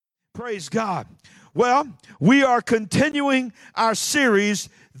Praise God. Well, we are continuing our series,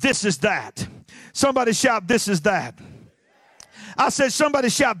 This Is That. Somebody shout, this is that. I said, somebody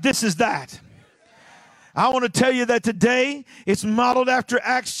shout, this is that. I want to tell you that today it's modeled after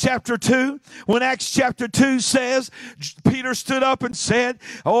Acts chapter 2. When Acts chapter 2 says, Peter stood up and said,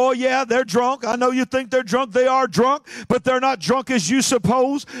 oh yeah, they're drunk. I know you think they're drunk. They are drunk, but they're not drunk as you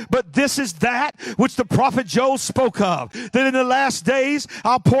suppose. But this is that which the prophet Joel spoke of, that in the last days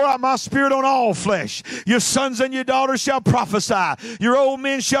I'll pour out my spirit on all flesh. Your sons and your daughters shall prophesy. Your old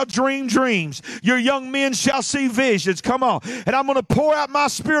men shall dream dreams. Your young men shall see visions. Come on. And I'm going to pour out my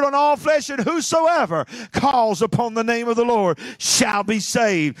spirit on all flesh, and whosoever calls upon the name of the Lord shall be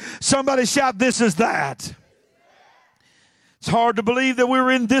saved. Somebody shout, this is that. It's hard to believe that we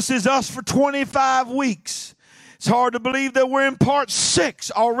were in This Is Us for 25 weeks. It's hard to believe that we're in part 6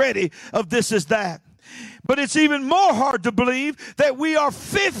 already of This Is That. But it's even more hard to believe that we are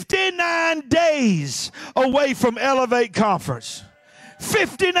 59 days away from Elevate Conference.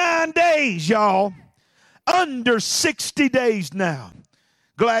 59 days, y'all. Under 60 days now.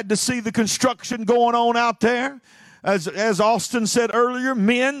 Glad to see the construction going on out there. As Austin said earlier,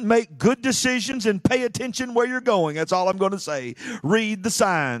 men, make good decisions and pay attention where you're going. That's all I'm going to say. Read the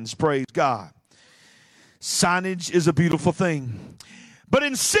signs, praise God. Signage is a beautiful thing. But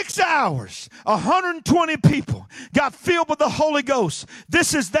in 6 hours, 120 people got filled with the Holy Ghost.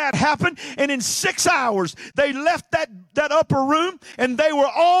 This is that happened. And in 6 hours, they left that upper room and they were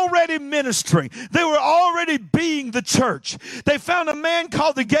already ministering. They were already being the church. They found a man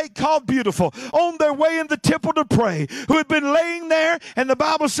called the Gate Called Beautiful on their way in the temple to pray, who had been laying there, and the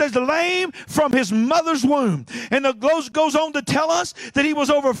Bible says lame from his mother's womb. And the goes on to tell us that he was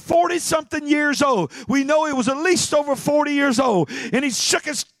over 40-something years old. We know he was at least over 40 years old. And he shook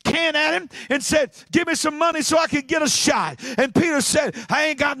his can at him and said, give me some money so I can get a shot. And Peter said, I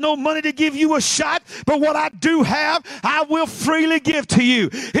ain't got no money to give you a shot, but what I do have, I will freely give to you.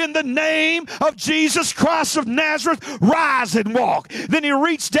 In the name of Jesus Christ of Nazareth, rise and walk. Then he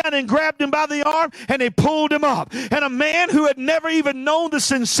reached down and grabbed him by the arm and he pulled him up. And a man who had never even known the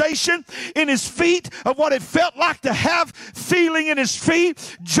sensation in his feet of what it felt like to have feeling in his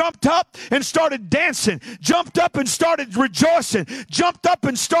feet, jumped up and started dancing, jumped up and started rejoicing, jumped up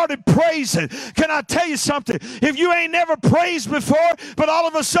and started praising. Can I tell you something? If you ain't never praised before, but all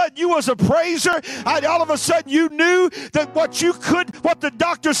of a sudden you was a praiser, all of a sudden you knew that what the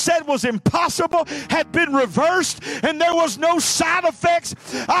doctor said was impossible had been reversed and there was no side effects,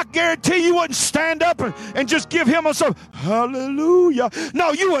 I guarantee you wouldn't stand up and just give him a sort of hallelujah.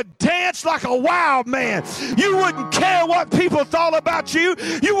 No, you would dance like a wild man. You wouldn't care what people thought about you.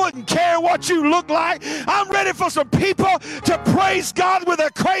 You wouldn't care what you looked like. I'm ready for some people to praise God with a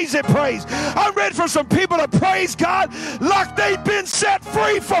crazy praise. I'm ready for some people to praise God like they've been set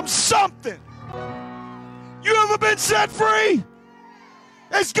free from something. You ever been set free?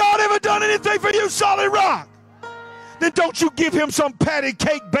 Has God ever done anything for you, Solid Rock? Then don't you give him some patty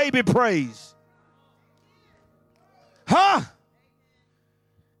cake baby praise. Huh?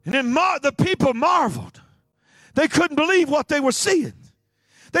 And then the people marveled. They couldn't believe what they were seeing.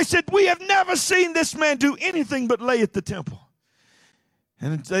 They said, we have never seen this man do anything but lay at the temple.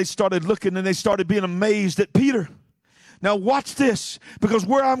 And they started looking and they started being amazed at Peter. Now watch this, because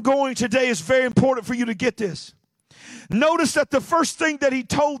where I'm going today is very important for you to get this. Notice that the first thing that he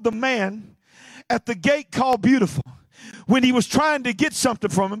told the man at the Gate Called Beautiful, when he was trying to get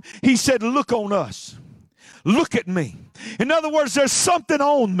something from him, he said, look on us. Look at me. In other words, there's something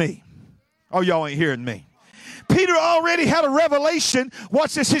on me. Oh, y'all ain't hearing me. Peter already had a revelation.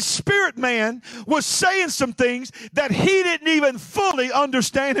 Watch this. His spirit man was saying some things that he didn't even fully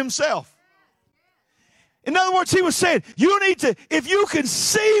understand himself. In other words, he was saying, you need to, if you can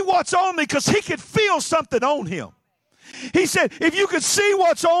see what's on me, because he could feel something on him. He said, if you can see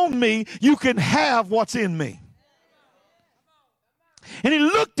what's on me, you can have what's in me. And he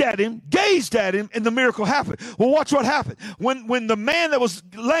looked at him, gazed at him, and the miracle happened. Well, watch what happened. When the man that was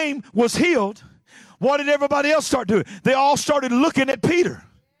lame was healed, what did everybody else start doing? They all started looking at Peter.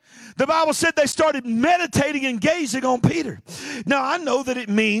 The Bible said they started meditating and gazing on Peter. Now, I know that it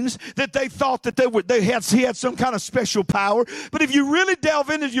means that they thought that he had some kind of special power. But if you really delve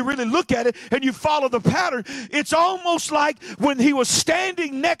in, if you really look at it and you follow the pattern, it's almost like when he was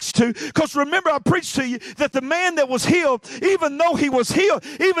standing next to, because remember I preached to you that the man that was healed, even though he was healed,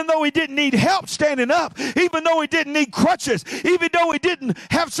 even though he didn't need help standing up, even though he didn't need crutches, even though he didn't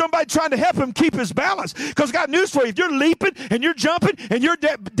have somebody trying to help him keep his balance. Because I got news for you. If you're leaping and you're jumping and you're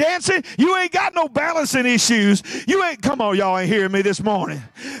dancing, you ain't got no balancing issues. Come on, y'all ain't hearing me this morning.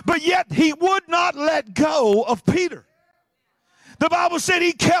 But yet he would not let go of Peter. The Bible said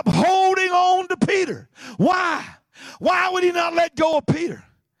he kept holding on to Peter. Why? Why would he not let go of Peter?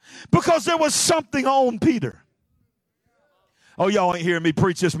 Because there was something on Peter. Oh, y'all ain't hearing me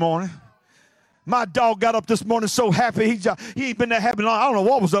preach this morning. My dog got up this morning so happy. He ain't been that happy long. I don't know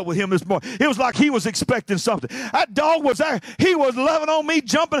what was up with him this morning. It was like he was expecting something. That dog was there. He was loving on me,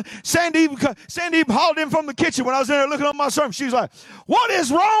 jumping. Sandy even hauled in from the kitchen when I was in there looking at my sermon. She's like, what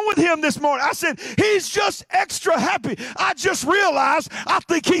is wrong with him this morning? I said, he's just extra happy. I just realized I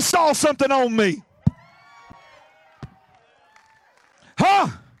think he saw something on me. Huh?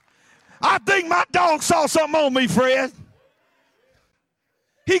 I think my dog saw something on me, Fred.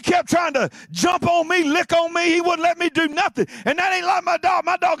 He kept trying to jump on me, lick on me. He wouldn't let me do nothing. And that ain't like my dog.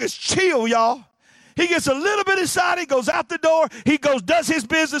 My dog is chill, y'all. He gets a little bit excited, goes out the door. He goes, does his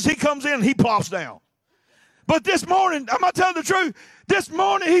business. He comes in and he plops down. But this morning, I'm not telling the truth. This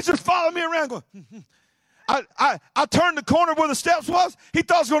morning, he's just following me around going, I turned the corner where the steps was. He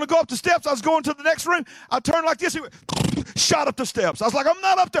thought I was going to go up the steps. I was going to the next room. I turned like this. He went, shot up the steps. I was like, I'm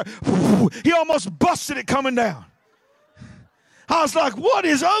not up there. He almost busted it coming down. I was like, what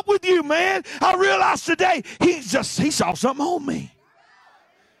is up with you, man? I realized today he saw something on me.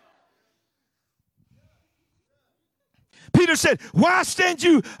 Peter said, why stand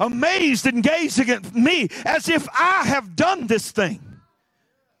you amazed and gazing at me as if I have done this thing?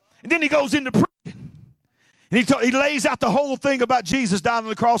 And then he goes into prison. And he lays out the whole thing about Jesus dying on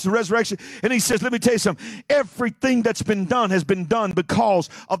the cross and resurrection. And he says, let me tell you something. Everything that's been done has been done because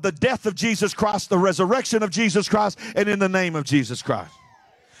of the death of Jesus Christ, the resurrection of Jesus Christ, and in the name of Jesus Christ.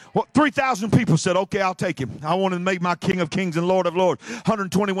 Well, 3,000 people said, okay, I'll take him. I want to make my King of Kings and Lord of Lords.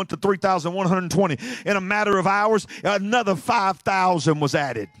 120 went to 3,120. In a matter of hours, another 5,000 was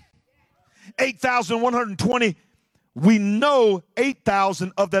added. 8,120. We know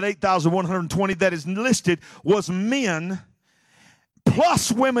 8,000 of that 8,120 that is listed was men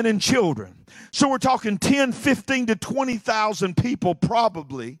plus women and children. So we're talking 10, 15 to 20,000 people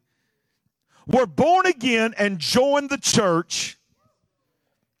probably were born again and joined the church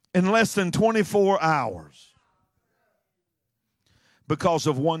in less than 24 hours because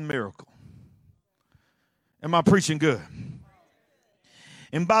of one miracle. Am I preaching good?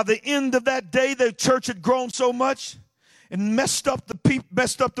 And by the end of that day, the church had grown so much and messed up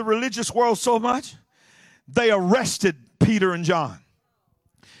the religious world so much, they arrested Peter and John.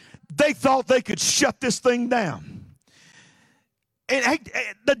 They thought they could shut this thing down. And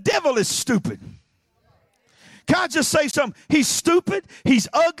the devil is stupid. Can I just say something? He's stupid. He's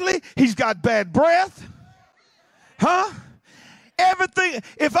ugly. He's got bad breath. Huh? Everything,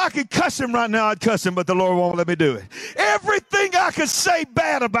 if I could cuss him right now, I'd cuss him, but the Lord won't let me do it. Everything I could say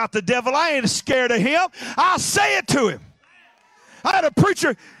bad about the devil, I ain't scared of him. I'll say it to him. I had a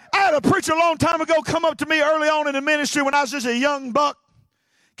preacher a long time ago come up to me early on in the ministry when I was just a young buck.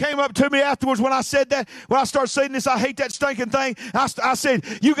 Came up to me afterwards when I said that. When I started saying this, I hate that stinking thing. I said,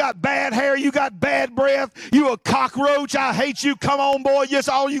 you got bad hair, you got bad breath, you a cockroach, I hate you, come on boy, yes,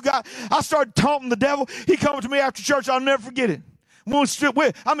 all you got. I started taunting the devil. He come up to me after church, I'll never forget it. We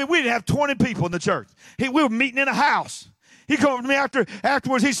didn't have 20 people in the church. We were meeting in a house. He come up to me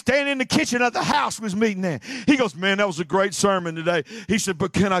afterwards. He's standing in the kitchen at the house we was meeting there. He goes, man, that was a great sermon today. He said,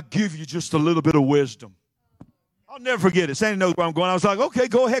 but can I give you just a little bit of wisdom? I'll never forget it. Sandy knows where I'm going. I was like, okay,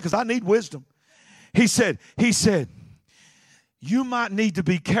 go ahead, because I need wisdom. He said, you might need to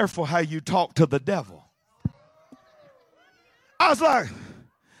be careful how you talk to the devil. I was like,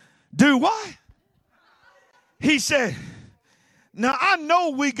 do what? He said, now I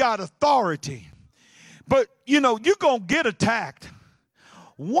know we got authority, but you're going to get attacked.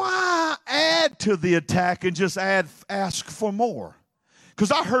 Why add to the attack and just ask for more?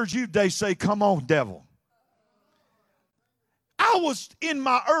 Because I heard you today say, come on, devil. I was in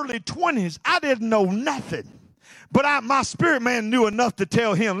my early 20s. I didn't know nothing. But my spirit man knew enough to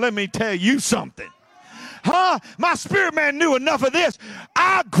tell him, let me tell you something. Huh? My spirit man knew enough of this.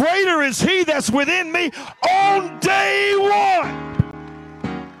 Greater is he that's within me on day one.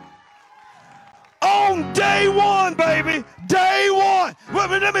 On day one, baby. Day one.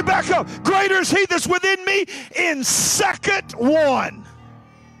 Let me back up. Greater is he that's within me in second one.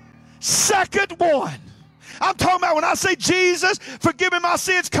 Second one. I'm talking about when I say, Jesus, forgive me my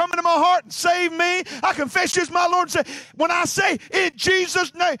sins, come into my heart and save me. I confess you as my Lord and Savior. When I say, in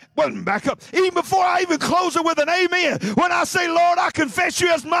Jesus' name, back up. Even before I even close it with an amen. When I say, Lord, I confess you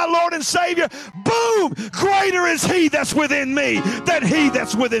as my Lord and Savior, boom, greater is he that's within me than he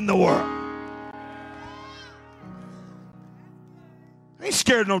that's within the world. I ain't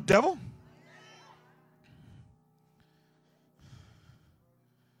scared of no devil.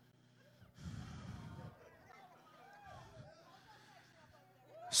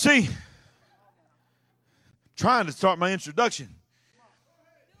 See, trying to start my introduction.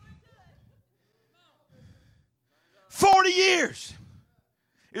 40 years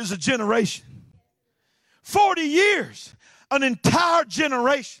is a generation. 40 years, an entire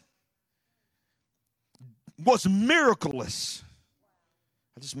generation was miraculous.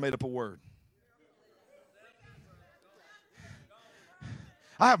 I just made up a word.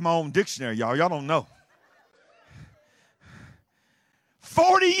 I have my own dictionary, y'all. Y'all don't know.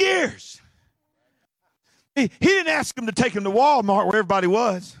 40 years. He didn't ask him to take him to Walmart where everybody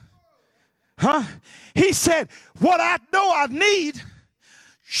was. Huh? He said, what I know I need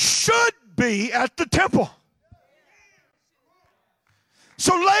should be at the temple.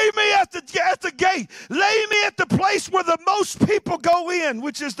 So lay me at the gate. Lay me at the place where the most people go in,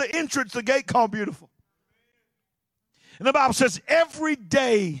 which is the entrance, the gate called Beautiful. And the Bible says every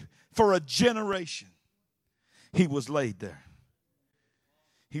day for a generation he was laid there.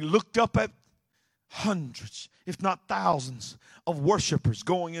 He looked up at hundreds, if not thousands, of worshipers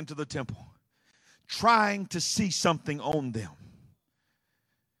going into the temple, trying to see something on them.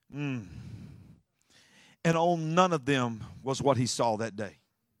 And on none of them was what he saw that day,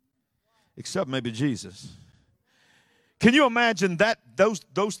 except maybe Jesus. Can you imagine that those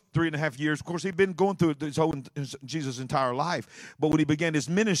 3.5 years? Of course, he'd been going through Jesus' entire life. But when he began his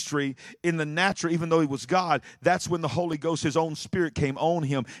ministry in the natural, even though he was God, that's when the Holy Ghost, his own spirit, came on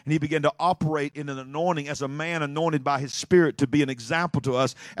him. And he began to operate in an anointing as a man anointed by his spirit to be an example to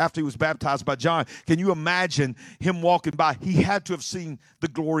us after he was baptized by John. Can you imagine him walking by? He had to have seen the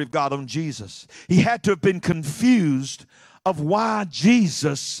glory of God on Jesus. He had to have been confused of why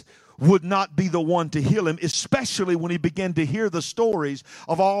Jesus would not be the one to heal him, especially when he began to hear the stories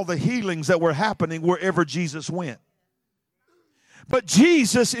of all the healings that were happening wherever Jesus went. But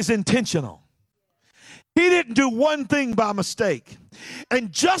Jesus is intentional. He didn't do one thing by mistake.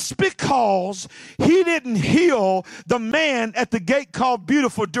 And just because he didn't heal the man at the gate called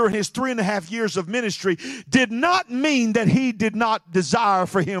Beautiful during his 3.5 years of ministry did not mean that he did not desire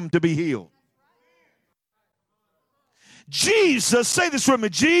for him to be healed. Jesus, say this with me,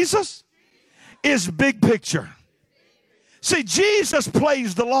 Jesus is big picture. See, Jesus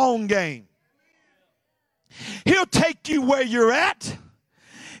plays the long game. He'll take you where you're at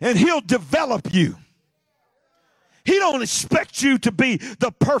and he'll develop you. He don't expect you to be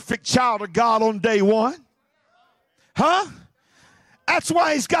the perfect child of God on day one. Huh? That's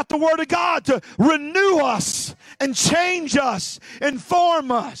why he's got the word of God to renew us and change us and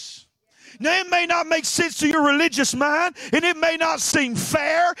form us. Now, it may not make sense to your religious mind, and it may not seem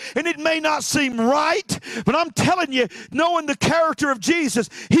fair, and it may not seem right, but I'm telling you, knowing the character of Jesus,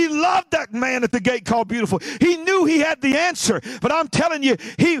 he loved that man at the gate called Beautiful. He knew he had the answer, but I'm telling you,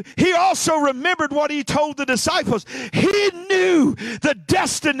 he also remembered what he told the disciples. He knew the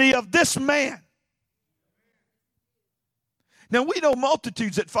destiny of this man. Now, we know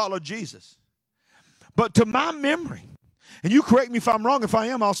multitudes that follow Jesus, but to my memory, and you correct me if I'm wrong. If I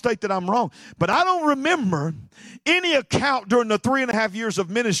am, I'll state that I'm wrong. But I don't remember any account during the 3.5 years of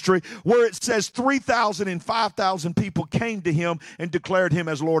ministry where it says 3,000 and 5,000 people came to him and declared him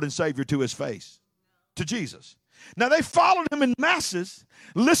as Lord and Savior to his face, to Jesus. Now, they followed him in masses,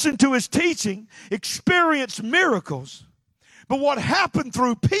 listened to his teaching, experienced miracles. But what happened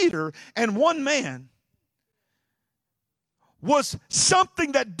through Peter and one man was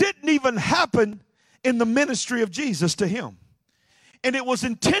something that didn't even happen in the ministry of Jesus to him. And it was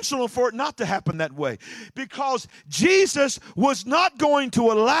intentional for it not to happen that way, because Jesus was not going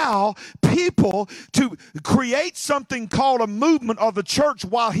to allow people to create something called a movement of the church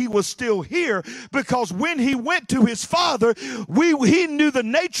while he was still here, because when he went to his Father, he knew the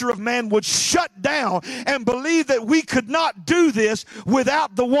nature of man would shut down and believe that we could not do this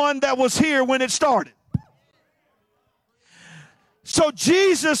without the one that was here when it started. So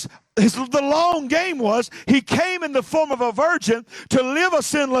Jesus, the long game was, he came in the form of a virgin to live a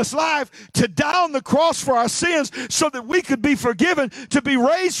sinless life, to die on the cross for our sins so that we could be forgiven, to be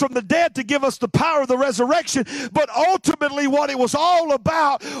raised from the dead to give us the power of the resurrection. But ultimately what it was all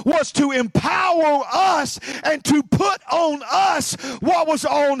about was to empower us and to put on us what was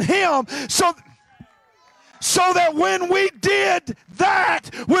on him, so that when we did that,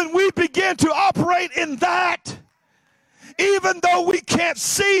 when we began to operate in that, even though we can't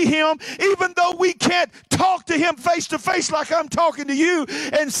see him, even though we can't talk to him face to face like I'm talking to you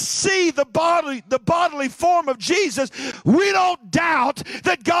and see the bodily form of Jesus, we don't doubt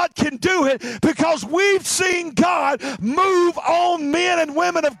that God can do it, because we've seen God move on men and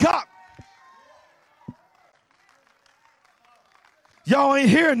women of God. Y'all ain't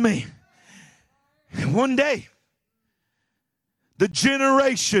hearing me. One day, the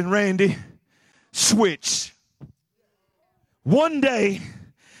generation, Randy, switched. One day,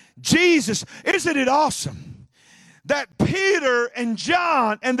 Jesus, isn't it awesome that Peter and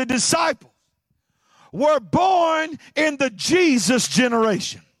John and the disciples were born in the Jesus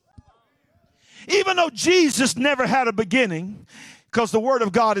generation? Even though Jesus never had a beginning, because the Word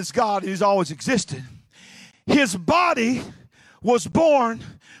of God is God, He's always existed, His body was born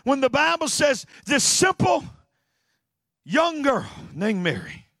when the Bible says this simple young girl named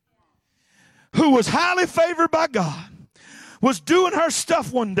Mary, who was highly favored by God, was doing her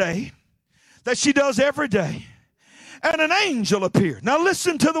stuff one day that she does every day, and an angel appeared. Now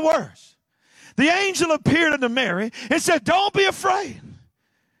listen to the words. The angel appeared unto Mary and said, don't be afraid,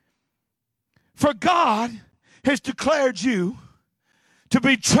 for God has declared you to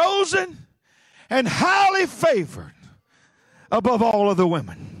be chosen and highly favored above all other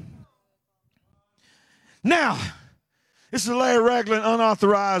women. Now, this is a Larry Ragland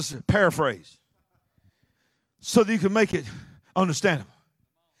unauthorized paraphrase so that you can make it understandable.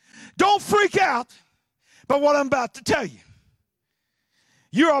 Don't freak out by what I'm about to tell you.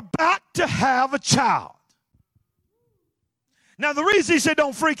 You're about to have a child. Now, the reason he said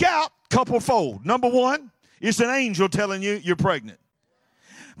don't freak out, couple-fold. Number one, it's an angel telling you you're pregnant.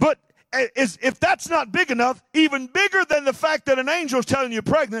 But if that's not big enough, even bigger than the fact that an angel is telling you you're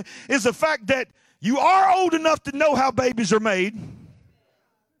pregnant is the fact that you are old enough to know how babies are made.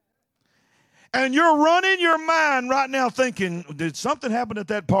 And you're running your mind right now thinking, did something happen at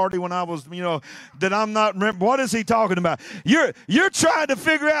that party when I was, that I'm not remember? What is he talking about? You're trying to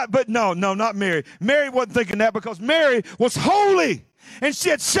figure out, but no, not Mary. Mary wasn't thinking that because Mary was holy. And she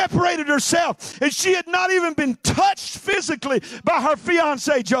had separated herself. And she had not even been touched physically by her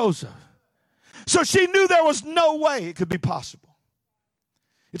fiancé, Joseph. So she knew there was no way it could be possible.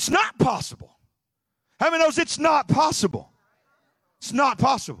 It's not possible. How many knows it's not possible? It's not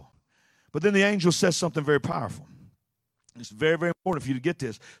possible. But then the angel says something very powerful. It's very, very important for you to get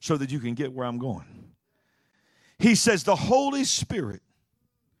this so that you can get where I'm going. He says the Holy Spirit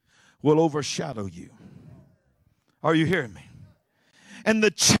will overshadow you. Are you hearing me? And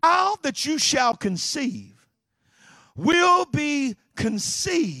the child that you shall conceive will be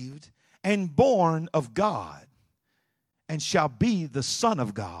conceived and born of God and shall be the Son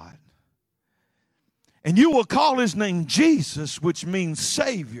of God. And you will call his name Jesus, which means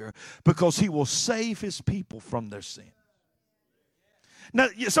Savior, because he will save his people from their sin. Now,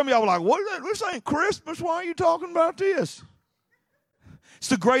 some of y'all were like, what? This ain't Christmas. Why are you talking about this? It's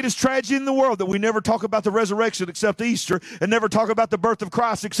the greatest tragedy in the world that we never talk about the resurrection except Easter and never talk about the birth of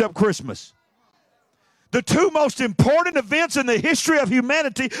Christ except Christmas. The two most important events in the history of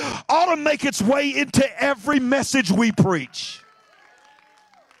humanity ought to make its way into every message we preach.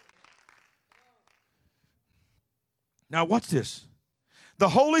 Now, watch this. The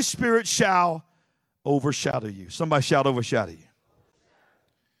Holy Spirit shall overshadow you. Somebody shout overshadow you.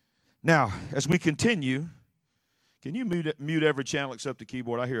 Now, as we continue, can you mute every channel except the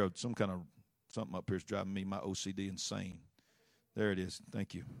keyboard? I hear some kind of something up here is driving me, my OCD, insane. There it is.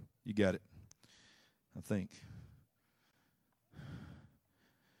 Thank you. You got it, I think.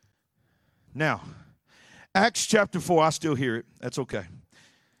 Now, Acts chapter 4, I still hear it. That's okay.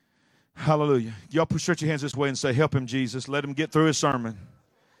 Hallelujah. Y'all stretch your hands this way and say, help him, Jesus. Let him get through his sermon.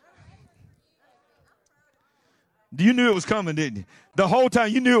 You knew it was coming, didn't you? The whole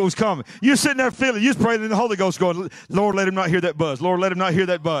time you knew it was coming. You're sitting there feeling, you're praying in the Holy Ghost going, Lord, let him not hear that buzz. Lord, let him not hear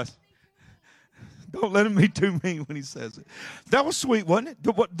that buzz. Don't let him be too mean when he says it. That was sweet, wasn't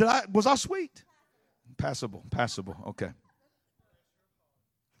it? Was I sweet? Passable, okay.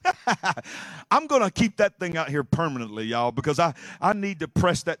 I'm going to keep that thing out here permanently, y'all, because I need to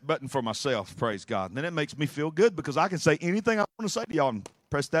press that button for myself, praise God. And then it makes me feel good because I can say anything I want to say to y'all and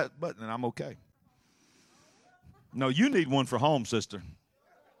press that button and I'm okay. No, you need one for home, sister.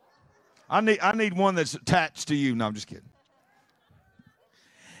 I need one that's attached to you. No, I'm just kidding.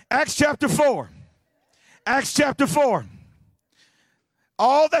 Acts chapter 4. Acts chapter 4.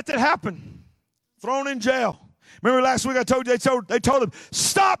 All that happened, thrown in jail. Remember last week I told you, they told him,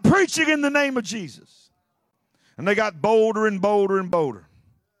 stop preaching in the name of Jesus. And they got bolder and bolder and bolder.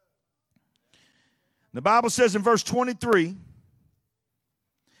 The Bible says in verse 23,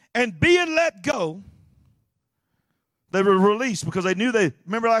 and being let go, they were released because they knew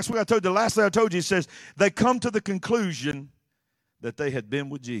remember last week the last thing I told you, it says, they come to the conclusion that they had been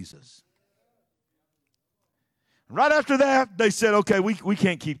with Jesus. Right after that, they said, okay, we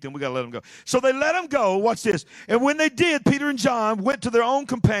can't keep them. We got to let them go. So they let them go. Watch this. And when they did, Peter and John went to their own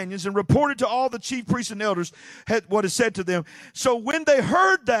companions and reported to all the chief priests and elders what is said to them. So when they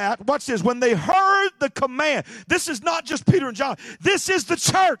heard that, watch this, when they heard the command, this is not just Peter and John. This is the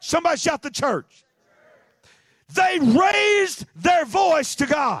church. Somebody shout the church. They raised their voice to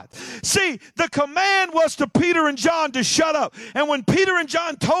God. See, the command was to Peter and John to shut up. And when Peter and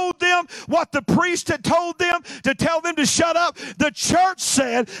John told them what the priest had told them to tell them to shut up, the church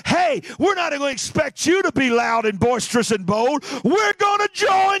said, hey, we're not going to expect you to be loud and boisterous and bold. We're going to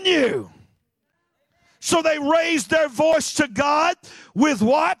join you. So they raised their voice to God with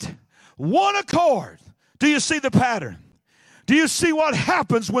what? One accord. Do you see the pattern? Do you see what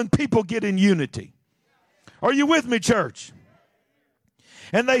happens when people get in unity? Are you with me, church?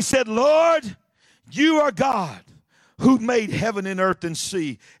 And they said, Lord, you are God who made heaven and earth and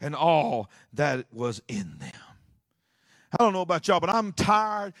sea and all that was in them. I don't know about y'all, but I'm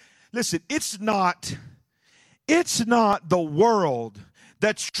tired. Listen, it's not the world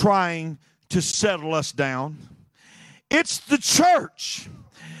that's trying to settle us down. It's the church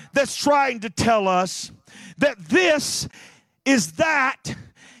that's trying to tell us that this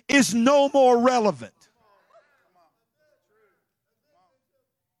is no more relevant.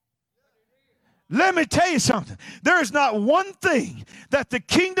 Let me tell you something. There is not one thing that the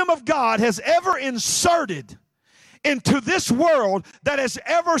kingdom of God has ever inserted into this world that has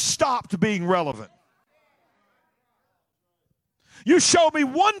ever stopped being relevant. You show me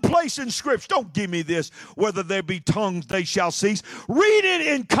one place in Scripture. Don't give me this, whether there be tongues, they shall cease. Read it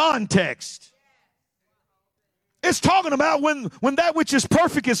in context. It's talking about when that which is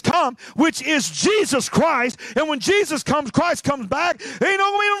perfect is come, which is Jesus Christ. And when Jesus comes, Christ comes back, ain't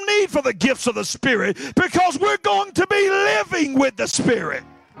no need for the gifts of the Spirit because we're going to be living with the Spirit.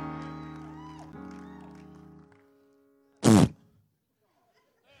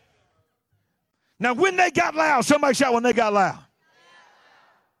 Now, when they got loud, somebody shout when they got loud.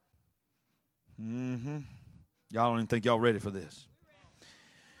 Y'all don't even think y'all ready for this.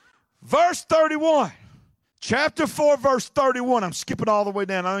 Verse 31. Chapter 4, verse 31. I'm skipping all the way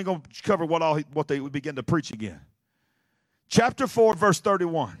down. I ain't going to cover what they would begin to preach again. Chapter 4, verse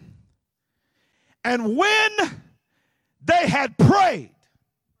 31. And when they had prayed,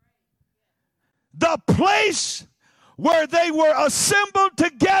 the place where they were assembled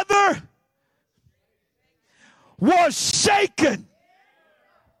together was shaken.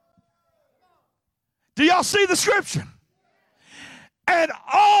 Do y'all see the scripture? And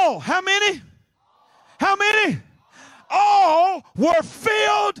all, how many? How many? All were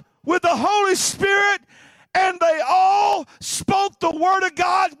filled with the Holy Spirit, and they all spoke the word of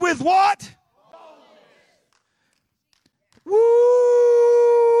God with what?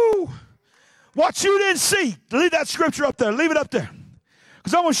 Woo! What you didn't see, leave that scripture up there. Leave it up there.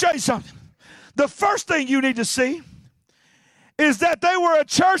 Because I'm going to show you something. The first thing you need to see is that they were a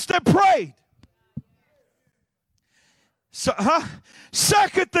church that prayed.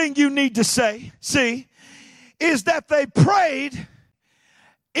 Second thing you need to see, is that they prayed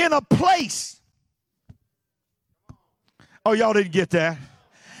in a place. Oh, y'all didn't get that.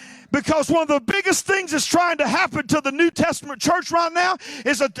 Because one of the biggest things that's trying to happen to the New Testament church right now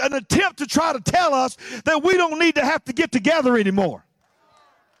is an attempt to try to tell us that we don't need to have to get together anymore.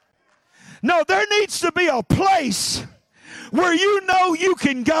 No, there needs to be a place where you know you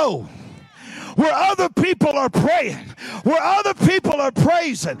can go, where other people are praying, where other people are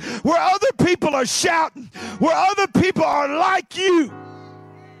praising, where other people are shouting, where other people are like you.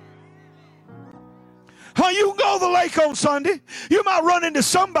 You can go to the lake on Sunday. You might run into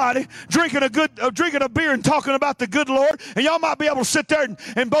somebody drinking a beer and talking about the good Lord, and y'all might be able to sit there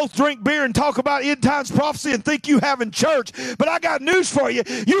and both drink beer and talk about end times prophecy and think you having church. But I got news for you.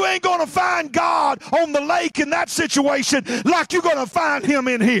 You ain't going to find God on the lake in that situation like you're going to find him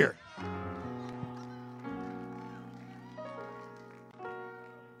in here.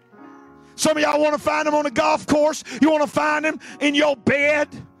 Some of y'all want to find him on a golf course. You want to find him in your bed,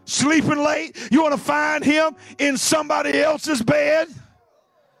 sleeping late. You want to find him in somebody else's bed.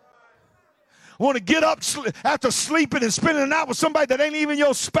 Want to get up after sleeping and spending the night with somebody that ain't even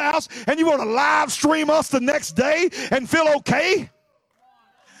your spouse, and you want to live stream us the next day and feel okay?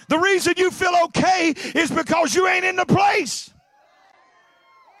 The reason you feel okay is because you ain't in the place.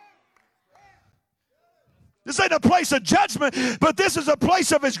 This ain't a place of judgment, but this is a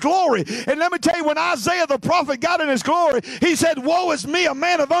place of his glory. And let me tell you, when Isaiah the prophet got in his glory, he said, woe is me, a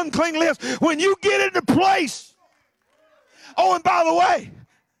man of unclean lips. When you get into place. Oh, and by the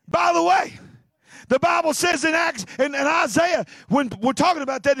way, The Bible says in Acts and Isaiah, when we're talking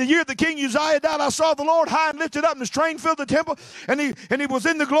about that, the year the King Uzziah died, I saw the Lord high and lifted up, and his train filled the temple, and he was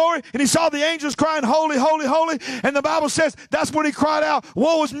in the glory, and he saw the angels crying, holy, holy, holy. And the Bible says that's when he cried out,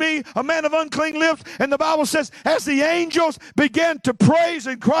 woe is me, a man of unclean lips. And the Bible says, as the angels began to praise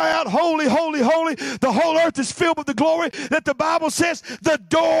and cry out, holy, holy, holy, the whole earth is filled with the glory, that the Bible says the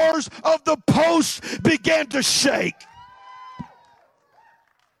doors of the posts began to shake.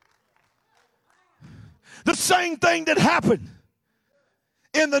 The same thing that happened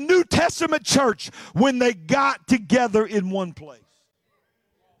in the New Testament church when they got together in one place.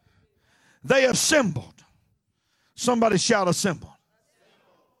 They assembled. Somebody shout assemble.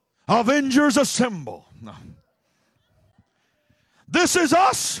 Avengers assemble. No. This is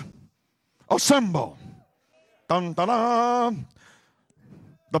us. Assemble. Dun, dun, dun.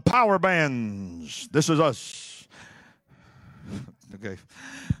 The power bands. This is us. Okay.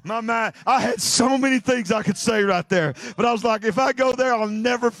 My mind, I had so many things I could say right there. But I was like, if I go there, I'll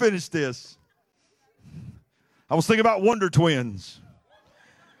never finish this. I was thinking about Wonder Twins.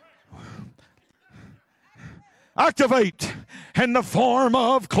 Activate in the form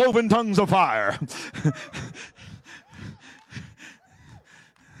of cloven tongues of fire.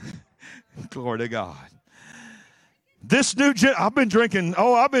 Glory to God. This new I've been drinking,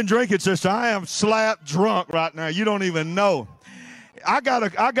 sister. I am slap drunk right now. You don't even know. I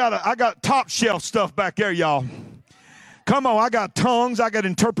got top shelf stuff back there, y'all. Come on, I got tongues. I got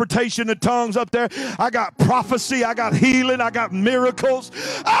interpretation of tongues up there. I got prophecy. I got healing. I got miracles.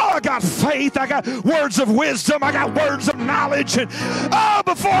 Oh, I got faith. I got words of wisdom. I got words of knowledge. And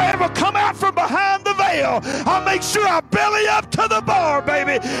before I ever come out from behind the veil, I'll make sure I belly up to the bar,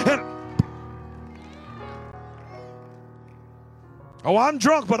 baby. And I'm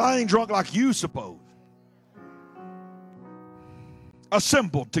drunk, but I ain't drunk like you suppose.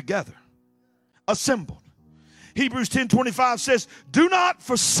 Assembled together. Assembled. Hebrews 10:25 says, do not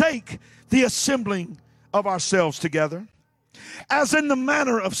forsake the assembling of ourselves together, as in the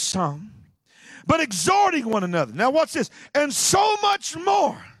manner of some, but exhorting one another. Now watch this. And so much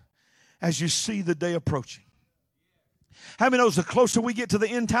more as you see the day approaching. How many knows the closer we get to the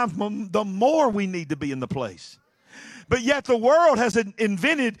end times, the more we need to be in the place? But yet the world has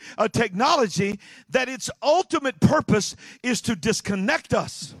invented a technology that its ultimate purpose is to disconnect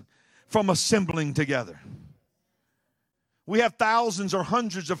us from assembling together. We have thousands or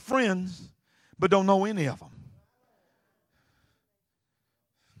hundreds of friends, but don't know any of them.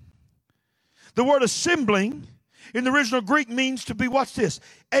 The word assembling in the original Greek means to be, watch this,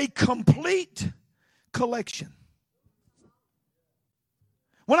 a complete collection.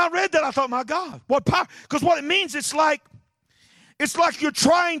 When I read that, I thought, my God, what power. Because what it means, it's like you're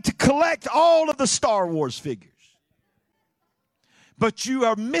trying to collect all of the Star Wars figures. But you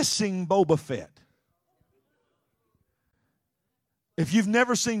are missing Boba Fett. If you've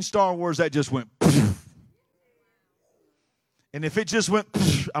never seen Star Wars, that just went poof. And if it just went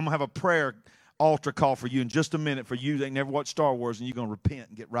poof, I'm going to have a prayer altar call for you in just a minute for you that ain't never watched Star Wars, and you're going to repent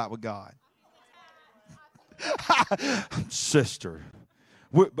and get right with God. Sister.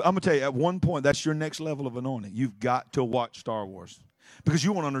 I'm going to tell you, at one point, that's your next level of anointing. You've got to watch Star Wars because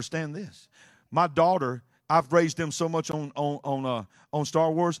you want to understand this. My daughter, I've raised them so much on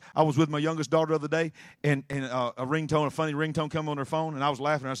Star Wars. I was with my youngest daughter the other day, and a funny ringtone came on her phone, and I was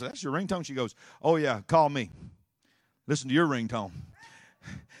laughing. I said, that's your ringtone? She goes, oh, yeah, call me. Listen to your ringtone.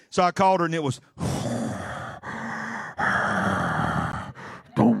 So I called her, and it was,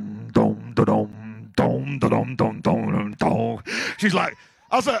 dum, dum, da-dum, dum, da-dum, dum, dum, dum. She's like,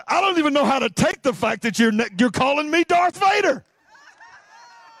 I said, I don't even know how to take the fact that you're calling me Darth Vader.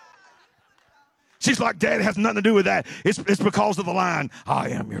 She's like, Dad, it has nothing to do with that. It's because of the line, I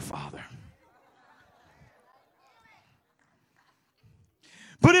am your father.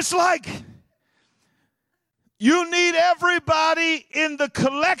 But it's like you need everybody in the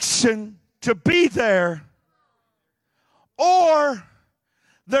collection to be there, or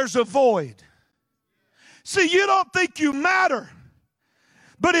there's a void. See, you don't think you matter.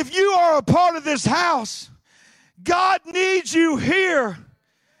 But if you are a part of this house, God needs you here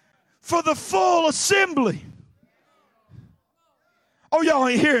for the full assembly. Oh, y'all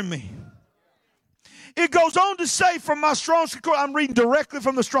ain't hearing me. It goes on to say from my Strong's, I'm reading directly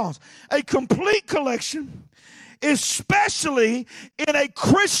from the Strong's, a complete collection, especially in a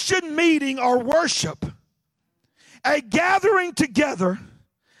Christian meeting or worship, a gathering together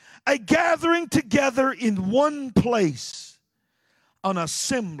in one place. An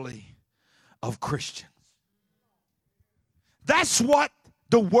assembly of Christians. That's what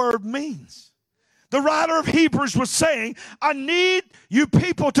the word means. The writer of Hebrews was saying, I need you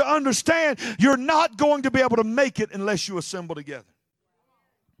people to understand you're not going to be able to make it unless you assemble together.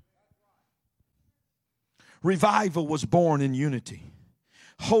 Revival was born in unity.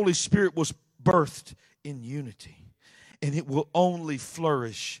 Holy Spirit was birthed in unity. And it will only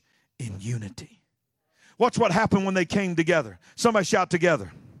flourish in unity. Watch what happened when they came together. Somebody shout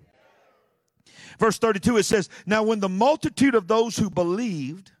together. Verse 32, it says, now when the multitude of those who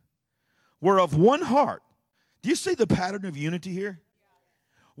believed were of one heart. Do you see the pattern of unity here?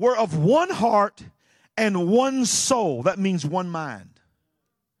 Were of one heart and one soul. That means one mind.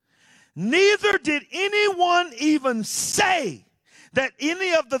 Neither did anyone even say that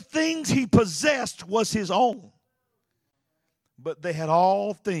any of the things he possessed was his own. But they had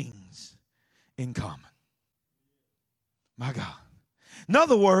all things in common. My God. In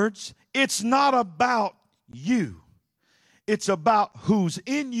other words, it's not about you. It's about who's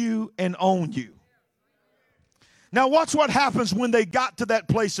in you and on you. Now watch what happens when they got to that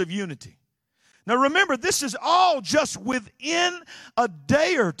place of unity. Now remember, this is all just within a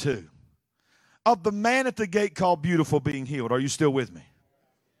day or two of the man at the gate called Beautiful being healed. Are you still with me?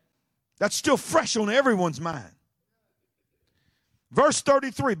 That's still fresh on everyone's mind. Verse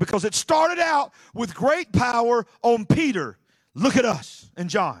 33, because it started out with great power on Peter. Look at us and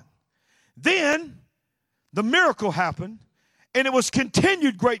John. Then the miracle happened, and it was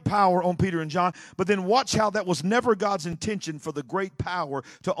continued great power on Peter and John. But then watch how that was never God's intention for the great power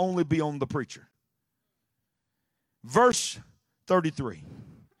to only be on the preacher. Verse 33.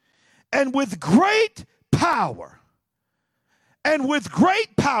 And with great power,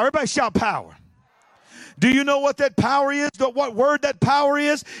 everybody shout power. Do you know what that power is? What word that power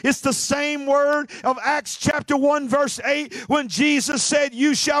is? It's the same word of Acts chapter 1 verse 8 when Jesus said,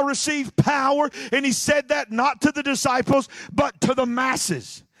 you shall receive power. And he said that not to the disciples, but to the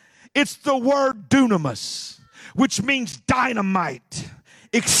masses. It's the word dunamis, which means dynamite,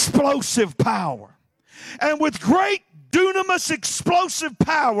 explosive power. And with great dunamis explosive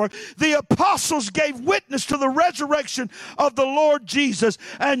power, the apostles gave witness to the resurrection of the Lord Jesus,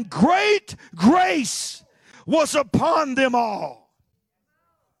 and great grace was upon them all.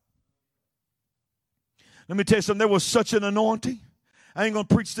 Let me tell you something. There was such an anointing. I ain't going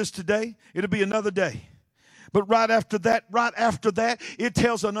to preach this today. It'll be another day. But right after that, it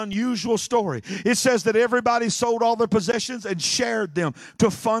tells an unusual story. It says that everybody sold all their possessions and shared them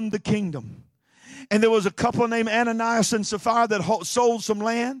to fund the kingdom. And there was a couple named Ananias and Sapphira that sold some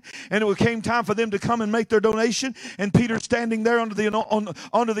land. And it came time for them to come and make their donation. And Peter, standing there under the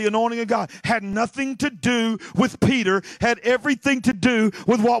anointing of God, had nothing to do with Peter, had everything to do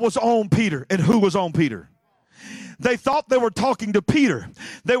with what was on Peter and who was on Peter. They thought they were talking to Peter.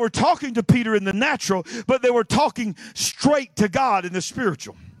 They were talking to Peter in the natural, but they were talking straight to God in the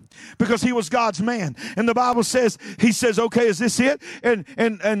spiritual. Because he was God's man. And the Bible says, he says, okay, is this it? And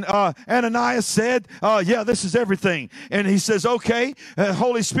Ananias said, yeah, this is everything. And he says, okay,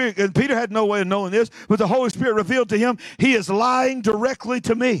 Holy Spirit. And Peter had no way of knowing this, but the Holy Spirit revealed to him, he is lying directly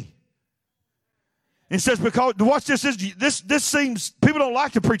to me. It says, because, watch this, this seems, people don't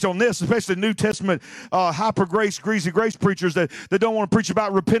like to preach on this, especially New Testament hyper grace, greasy grace preachers that don't want to preach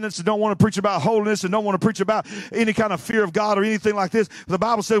about repentance, and don't want to preach about holiness, and don't want to preach about any kind of fear of God or anything like this. The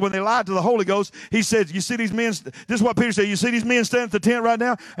Bible said when they lied to the Holy Ghost, he said, you see these men, this is what Peter said, you see these men standing at the tent right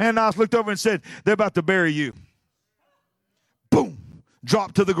now? Ananias looked over and said, they're about to bury you. Boom,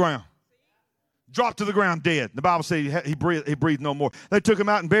 dropped to the ground. Dropped to the ground dead. The Bible said he breathed no more. They took him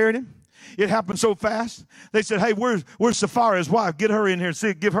out and buried him. It happened so fast. They said, hey, where's Sapphira, his wife? Get her in here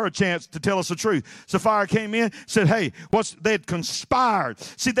and give her a chance to tell us the truth. Sapphira came in, said, hey, they had conspired.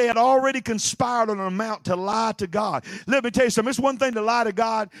 See, they had already conspired on an amount to lie to God. Let me tell you something. It's one thing to lie to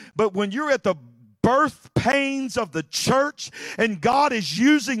God, but when you're at the birth pains of the church and God is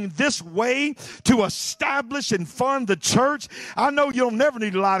using this way to establish and fund the church, I know you'll never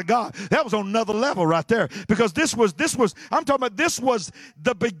need to lie to God. That was on another level right there, because this was I'm talking about, this was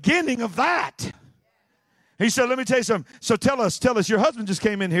the beginning of that. He said, let me tell you something. So tell us, your husband just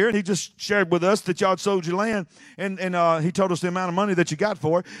came in here and he just shared with us that y'all sold your land, and he told us the amount of money that you got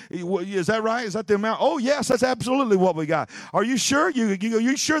for it. Is that right? Is that the amount? Oh, yes, that's absolutely what we got. Are you sure?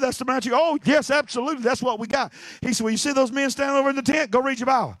 You sure that's the amount oh, yes, absolutely, that's what we got. He said, well, you see those men standing over in the tent? Go read your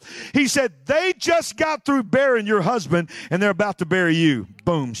Bible. He said, they just got through burying your husband and they're about to bury you.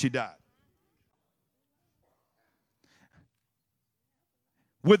 Boom, she died.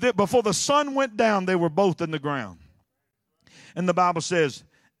 With it, before the sun went down, they were both in the ground. And the Bible says,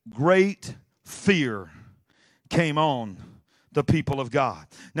 great fear came on the people of God.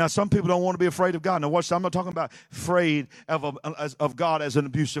 Now, some people don't want to be afraid of God. Now, watch, I'm not talking about afraid of God as an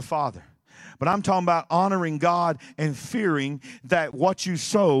abusive father. But I'm talking about honoring God and fearing that what you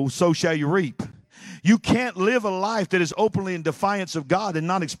sow, so shall you reap. You can't live a life that is openly in defiance of God and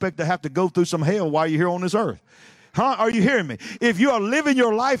not expect to have to go through some hell while you're here on this earth. Huh? Are you hearing me? If you are living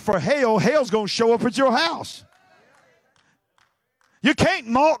your life for hell, hell's going to show up at your house. You can't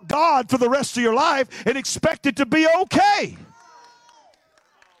mock God for the rest of your life and expect it to be okay.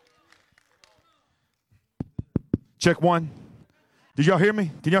 Check one. Did y'all hear me?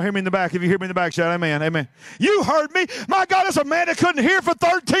 Can y'all hear me in the back? If you hear me in the back, shout amen, amen. You heard me. My God, there's a man that couldn't hear for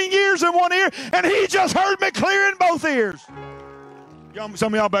 13 years in one ear, and he just heard me clear in both ears.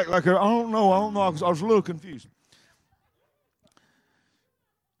 Some of y'all back like, I don't know. I was a little confused.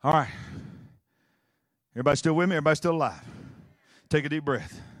 All right. Everybody still with me? Everybody still alive? Take a deep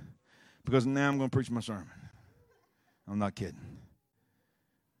breath, because now I'm going to preach my sermon. I'm not kidding.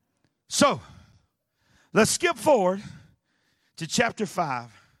 So, let's skip forward to chapter 5,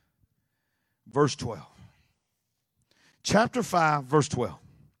 verse 12. Chapter 5, verse 12.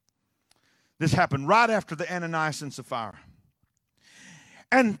 This happened right after the Ananias and Sapphira.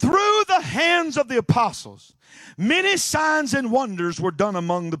 And through the hands of the apostles, many signs and wonders were done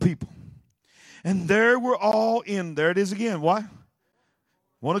among the people. And there were all in, there it is again, what?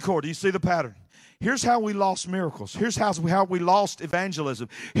 One accord. Do you see the pattern? Here's how we lost miracles. Here's how we lost evangelism.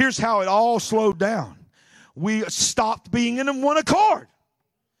 Here's how it all slowed down. We stopped being in one accord.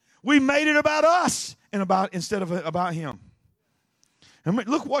 We made it about us instead of about him. And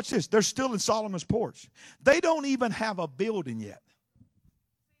look, watch this. They're still in Solomon's porch. They don't even have a building yet.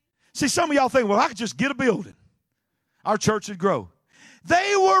 See, some of y'all think, well, I could just get a building. Our church would grow.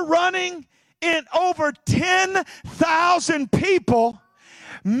 They were running in over 10,000 people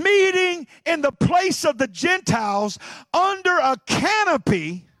meeting in the place of the Gentiles under a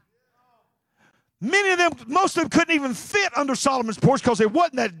canopy. Many of them, most of them couldn't even fit under Solomon's porch because it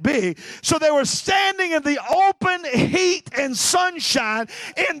wasn't that big. So they were standing in the open heat and sunshine,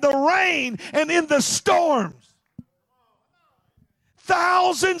 in the rain and in the storms.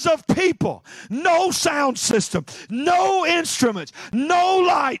 Thousands of people, no sound system, no instruments, no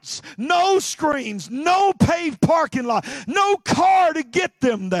lights, no screens, no paved parking lot, no car to get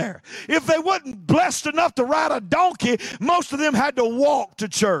them there. If they wasn't blessed enough to ride a donkey, most of them had to walk to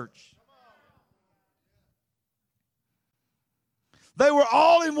church. They were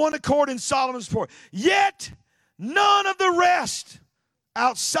all in one accord in Solomon's porch. Yet none of the rest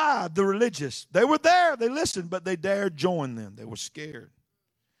outside the religious. They were there, they listened, but they dared join them. They were scared.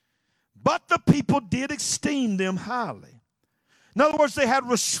 But the people did esteem them highly. In other words, they had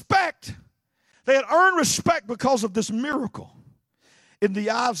respect. They had earned respect because of this miracle in the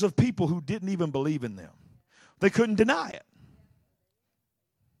eyes of people who didn't even believe in them. They couldn't deny it.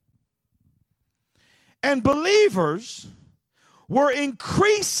 And believers were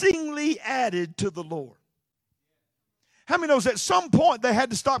increasingly added to the Lord. How many knows at some point they had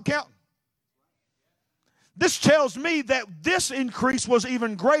to stop counting? This tells me that this increase was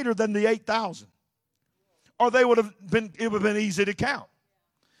even greater than the 8,000. Or it would have been easy to count.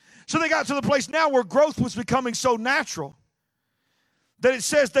 So they got to the place now where growth was becoming so natural that it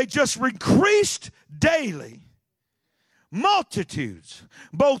says they just increased daily, multitudes,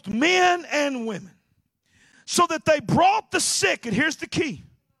 both men and women, so that they brought the sick, and here's the key,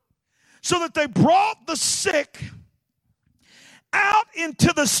 so that they brought the sick out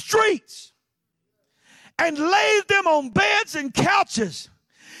into the streets and laid them on beds and couches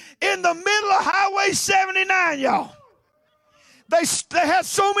in the middle of Highway 79, y'all. They had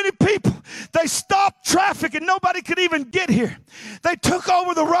so many people. They stopped traffic and nobody could even get here. They took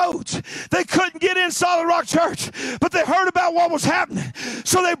over the roads. They couldn't get in Solid Rock Church, but they heard about what was happening.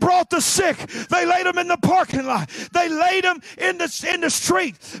 So they brought the sick. They laid them in the parking lot. They laid them in the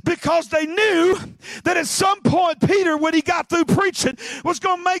street because they knew that at some point Peter, when he got through preaching, was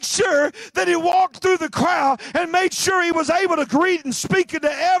going to make sure that he walked through the crowd and made sure he was able to greet and speak into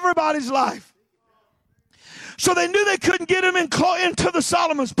everybody's life. So they knew they couldn't get him into the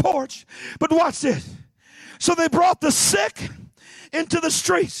Solomon's porch. But watch this. So they brought the sick into the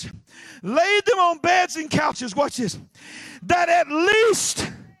streets, laid them on beds and couches. Watch this. That at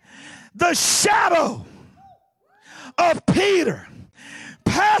least the shadow of Peter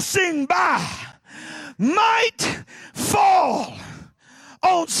passing by might fall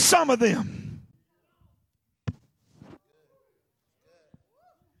on some of them.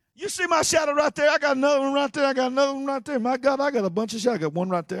 You see my shadow right there? I got another one right there. I got another one right there. My God, I got a bunch of shadows. I got one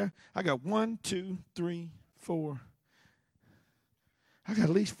right there. I got 1, 2, 3, 4. I got at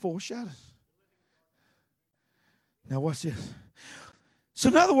least 4 shadows. Now watch this. So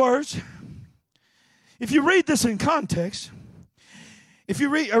in other words, if you read this in context, If you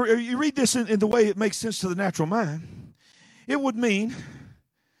read, or you read this in the way it makes sense to the natural mind, it would mean,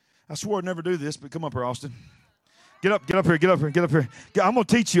 I swore I'd never do this, but come up here, Austin. Get up here, get up here, get up here. I'm gonna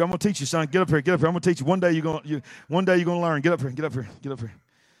teach you, son. Get up here, get up here. I'm gonna teach you. One day you're gonna learn. Get up here, get up here, get up here,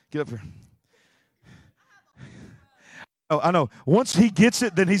 get up here. Oh, I know. Once he gets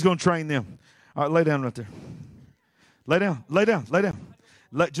it, then he's gonna train them. All right, lay down right there. Lay down, lay down, lay down.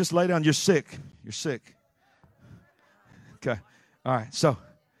 Just lay down. You're sick. You're sick. Okay. All right. So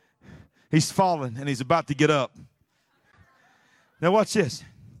he's fallen and he's about to get up. Now watch this.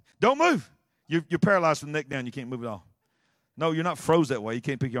 Don't move. You're paralyzed from the neck down. You can't move at all. No, you're not froze that way. You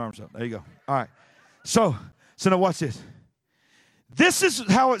can't pick your arms up. There you go. All right. So now watch this. This is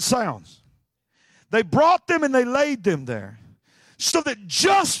how it sounds. They brought them and they laid them there so that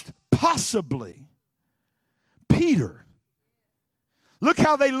just possibly Peter, look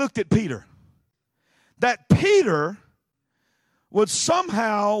how they looked at Peter. That Peter would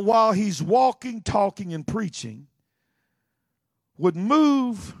somehow, while he's walking, talking, and preaching, would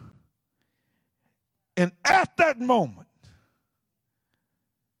move, and at that moment,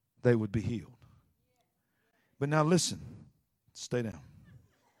 they would be healed. But now listen. Stay down.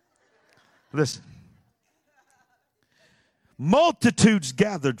 Listen. Multitudes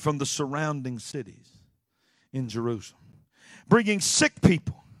gathered from the surrounding cities in Jerusalem, bringing sick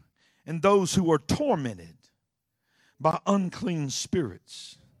people and those who were tormented by unclean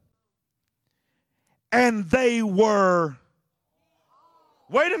spirits. And they were,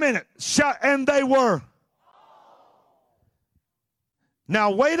 wait a minute, shout, and they were. Now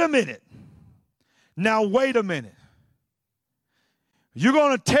wait a minute. Now wait a minute. You're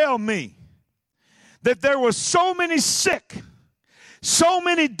going to tell me that there were so many sick, so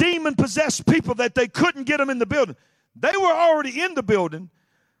many demon-possessed people that they couldn't get them in the building. They were already in the building,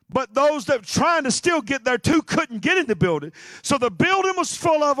 but those that were trying to still get there too couldn't get in the building. So the building was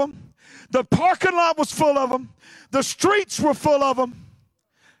full of them. The parking lot was full of them. The streets were full of them.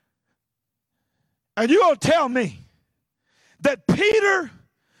 And you're going to tell me that Peter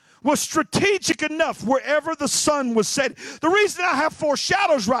was strategic enough wherever the sun was set. The reason I have four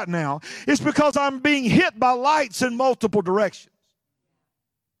shadows right now is because I'm being hit by lights in multiple directions.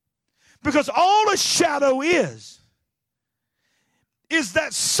 Because all a shadow is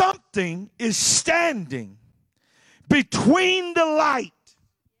that something is standing between the light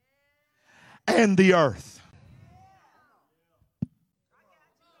and the earth.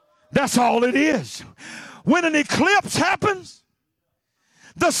 That's all it is. When an eclipse happens,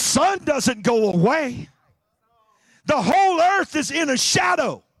 the sun doesn't go away. The whole earth is in a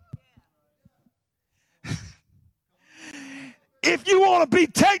shadow. If you want to be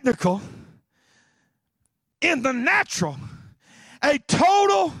technical, in the natural, a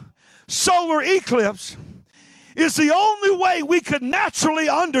total solar eclipse is the only way we could naturally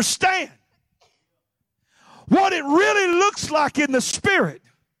understand what it really looks like in the spirit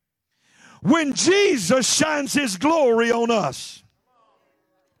when Jesus shines his glory on us.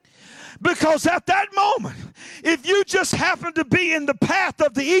 Because at that moment, if you just happen to be in the path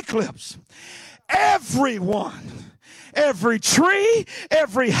of the eclipse, everyone, every tree,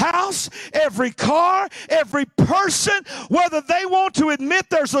 every house, every car, every person, whether they want to admit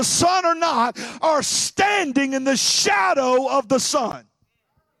there's a sun or not, are standing in the shadow of the sun.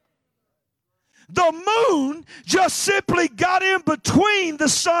 The moon just simply got in between the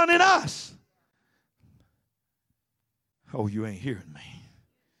sun and us. Oh, you ain't hearing me.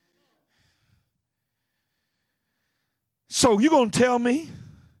 So you're going to tell me,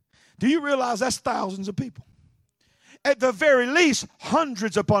 do you realize that's thousands of people? At the very least,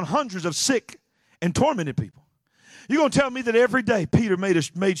 hundreds upon hundreds of sick and tormented people. You're going to tell me that every day Peter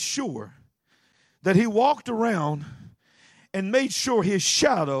made sure that he walked around and made sure his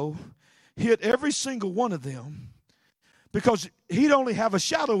shadow hit every single one of them, because he'd only have a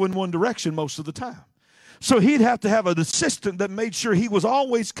shadow in one direction most of the time. So he'd have to have an assistant that made sure he was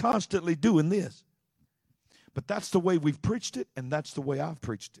always constantly doing this. But that's the way we've preached it, and that's the way I've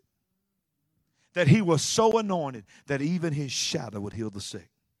preached it. That he was so anointed that even his shadow would heal the sick.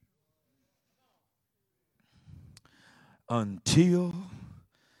 Until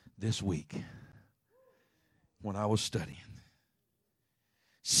this week, when I was studying.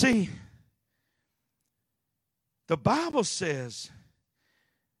 See, the Bible says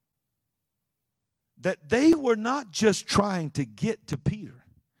that they were not just trying to get to Peter.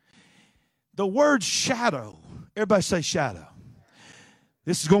 The word shadow, everybody say shadow.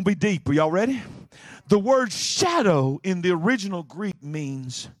 This is going to be deep. Are y'all ready? The word shadow in the original Greek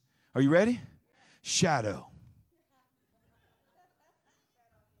means, are you ready? Shadow.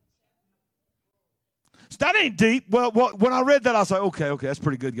 That ain't deep. Well, when I read that, I was like, okay, that's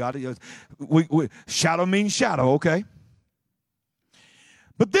pretty good, God. Shadow means shadow, okay.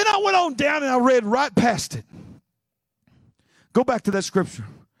 But then I went on down and I read right past it. Go back to that scripture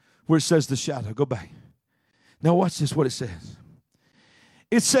where it says the shadow. Go back. Now watch this, what it says.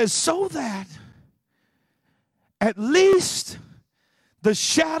 It says, so that at least the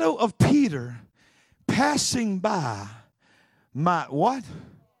shadow of Peter passing by might what?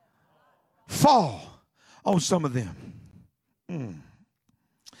 Fall on some of them.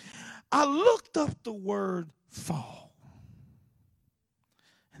 I looked up the word fall.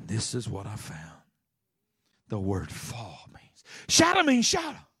 And this is what I found. The word fall means. Shadow means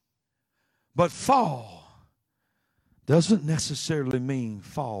shadow. But fall doesn't necessarily mean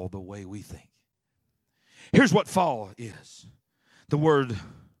fall the way we think. Here's what fall is. The word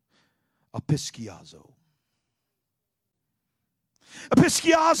episkiazo.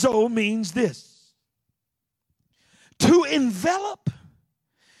 Episkiazo means this: to envelop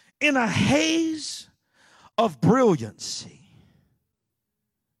in a haze of brilliancy,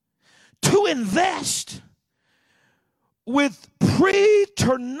 to invest with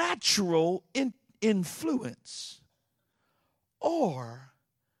preternatural influence, or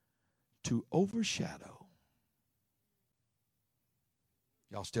to overshadow.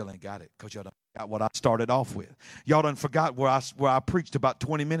 Y'all still ain't got it because y'all done forgot what I started off with. Y'all done forgot where I preached about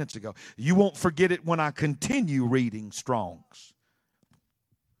 20 minutes ago. You won't forget it when I continue reading Strong's.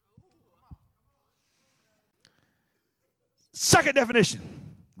 Second definition,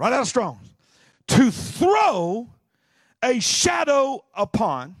 right out of Strong's. To throw a shadow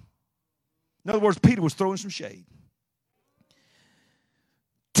upon. In other words, Peter was throwing some shade.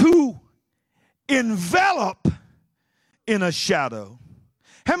 To envelop in a shadow.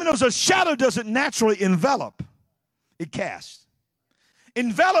 How many knows a shadow doesn't naturally envelop? It casts.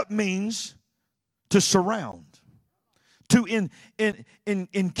 Envelop means to surround, to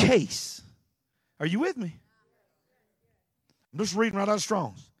encase. Are you with me? I'm just reading right out of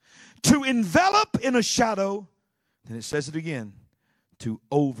Strong's. To envelop in a shadow, then it says it again, to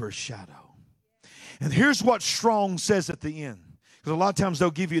overshadow. And here's what Strong says at the end. Because a lot of times they'll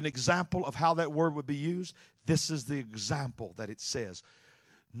give you an example of how that word would be used. This is the example that it says.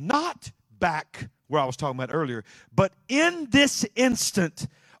 Not back where I was talking about earlier, but in this instant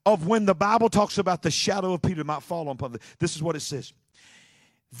of when the Bible talks about the shadow of Peter might fall upon them. This is what it says.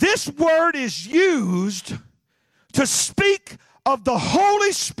 This word is used to speak of the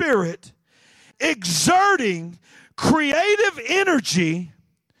Holy Spirit exerting creative energy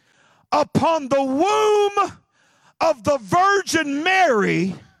upon the womb of the Virgin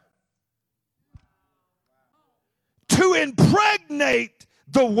Mary to impregnate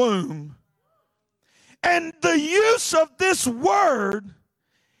the womb. And the use of this word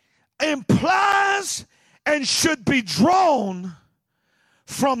implies and should be drawn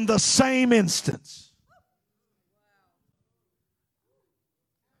from the same instance.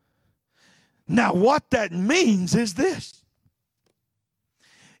 Now, what that means is this.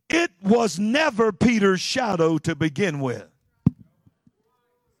 It was never Peter's shadow to begin with.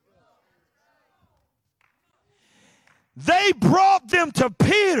 They brought them to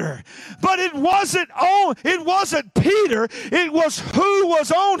Peter, but it wasn't Peter, it was who was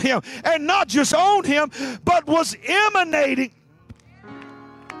on him, and not just on him, but was emanating.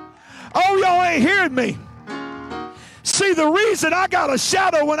 Oh, y'all ain't hearing me. See, the reason I got a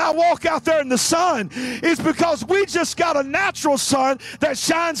shadow when I walk out there in the sun is because we just got a natural sun that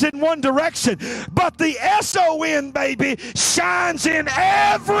shines in one direction. But the S-O-N, baby, shines in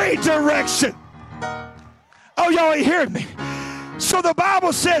every direction. Oh, y'all ain't hearing me. So the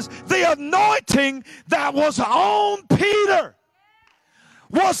Bible says the anointing that was on Peter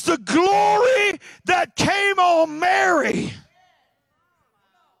was the glory that came on Mary.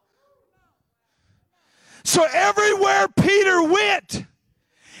 So everywhere Peter went,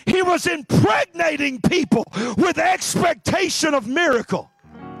 he was impregnating people with expectation of miracle.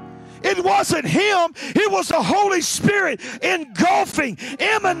 It wasn't him, it was the Holy Spirit engulfing,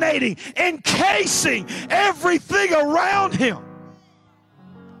 emanating, encasing everything around him.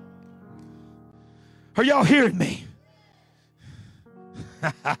 Are y'all hearing me?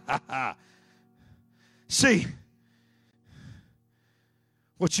 See,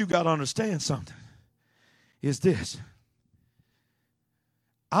 what you got to understand something is this.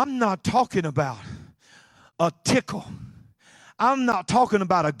 I'm not talking about a tickle. I'm not talking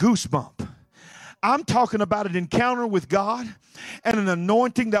about a goosebump. I'm talking about an encounter with God and an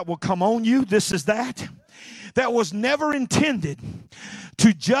anointing that will come on you. This is that was never intended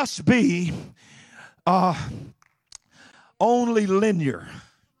to just be only linear.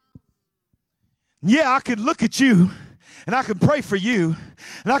 Yeah, I could look at you and I can pray for you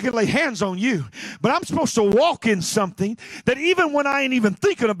and I can lay hands on you, but I'm supposed to walk in something that even when I ain't even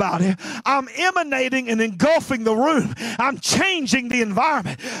thinking about it, I'm emanating and engulfing the room. I'm changing the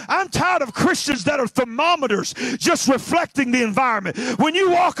environment. I'm tired of Christians that are thermometers just reflecting the environment. When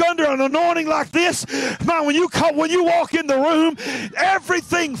you walk under an anointing like this, man, when you walk in the room,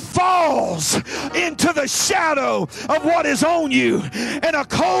 everything falls into the shadow of what is on you, and a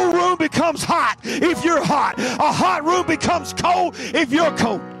cold room becomes hot if you're hot. A hot room becomes cold if you're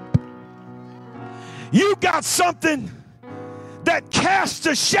cold. You got something that casts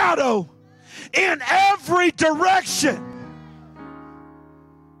a shadow in every direction.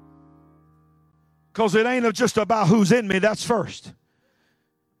 Because it ain't just about who's in me, that's first.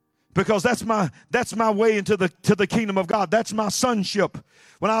 Because that's my way into the kingdom of God. That's my sonship.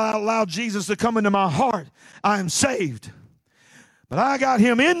 When I allow Jesus to come into my heart, I am saved. But I got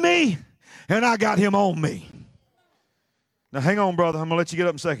him in me and I got him on me. Now hang on, brother. I'm going to let you get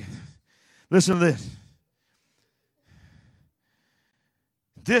up in a second. Listen to this.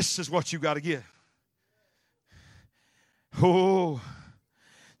 This is what you got to get. Oh,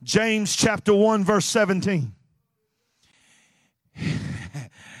 James chapter 1 verse 17.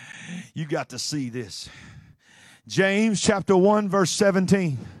 You got to see this. James chapter 1 verse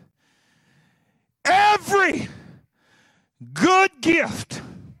 17. Every good gift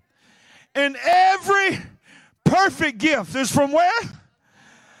and every perfect gift is from where?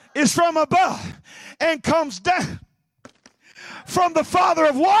 Is from above and comes down from the Father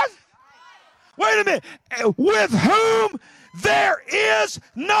of what? Wait a minute. With whom there is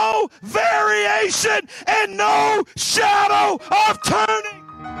no variation and no shadow of turning.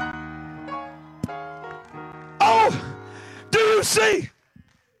 Oh, do you see?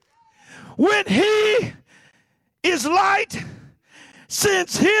 When he is light,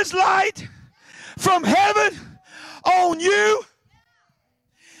 sends his light from heaven on you,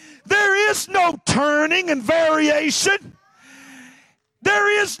 there is no turning and variation.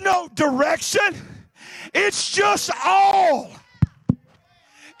 There is no direction. It's just all.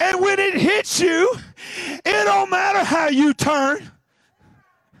 And when it hits you, it don't matter how you turn.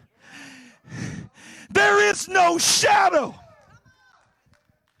 There is no shadow.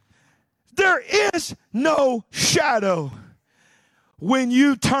 There is no shadow when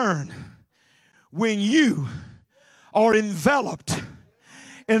you turn, when you are enveloped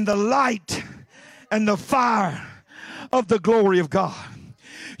in the light and the fire of the glory of God.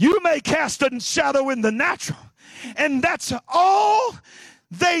 You may cast a shadow in the natural, and that's all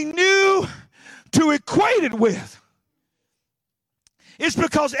they knew to equate it with. It's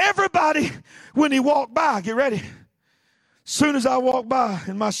because everybody, when he walked by, get ready, soon as I walk by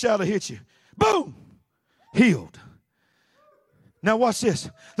and my shadow hits you, boom, healed. Now watch this.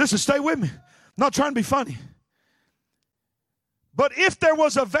 Listen, stay with me. I'm not trying to be funny. But if there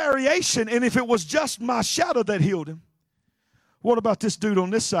was a variation, and if it was just my shadow that healed him, what about this dude on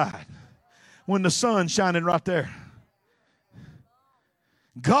this side when the sun's shining right there?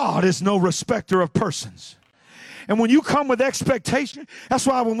 God is no respecter of persons. And when you come with expectation, that's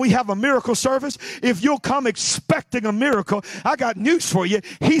why when we have a miracle service, if you'll come expecting a miracle, I got news for you.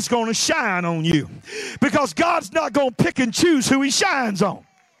 He's going to shine on you. Because God's not going to pick and choose who he shines on.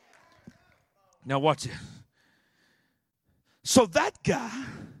 Now watch it. So that guy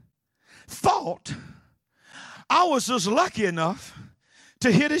thought I was just lucky enough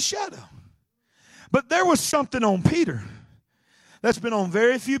to hit his shadow. But there was something on Peter that's been on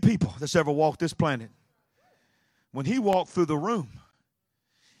very few people that's ever walked this planet. When he walked through the room,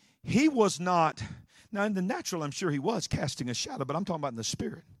 he was not, now in the natural I'm sure he was casting a shadow, but I'm talking about in the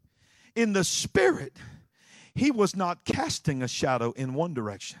spirit. In the spirit, he was not casting a shadow in one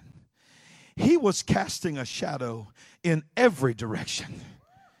direction. He was casting a shadow in every direction.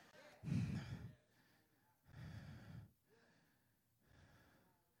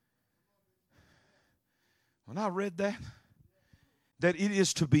 When I read that it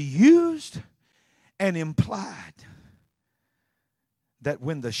is to be used and implied that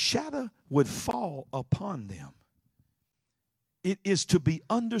when the shadow would fall upon them, it is to be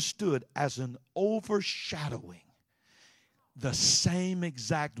understood as an overshadowing the same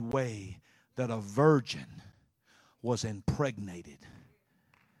exact way that a virgin was impregnated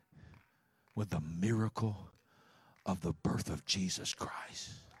with the miracle of the birth of Jesus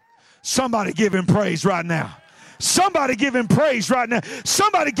Christ. Somebody give him praise right now. Somebody give him praise right now.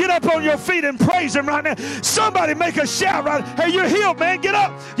 Somebody get up on your feet and praise him right now. Somebody make a shout right now. Hey, you're healed, man. Get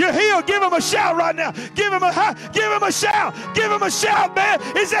up. You're healed. Give him a shout right now. Give him a shout. Give him a shout, man.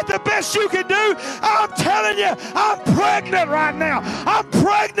 Is that the best you can do? I'm telling you, I'm pregnant right now. I'm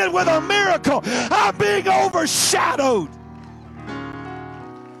pregnant with a miracle. I'm being overshadowed.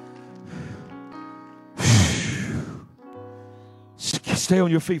 Stay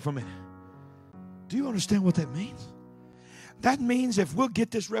on your feet for a minute. Do you understand what that means? That means if we'll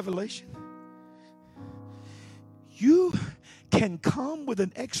get this revelation, you can come with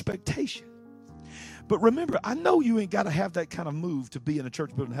an expectation. But remember, I know you ain't got to have that kind of move to be in a church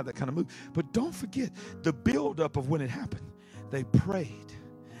building and have that kind of move. But don't forget the buildup of when it happened. They prayed.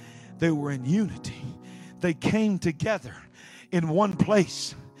 They were in unity. They came together in one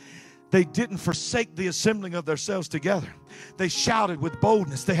place. They didn't forsake the assembling of themselves together. They shouted with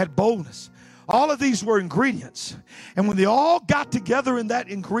boldness. They had boldness. All of these were ingredients. And when they all got together in that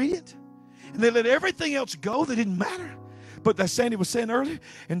ingredient, and they let everything else go that didn't matter. But as Sandy was saying earlier,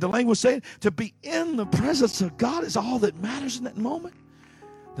 and Delane was saying, to be in the presence of God is all that matters in that moment.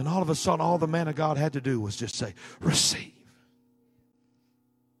 Then all of a sudden, all the man of God had to do was just say, receive.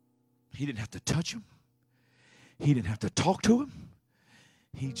 He didn't have to touch him. He didn't have to talk to him.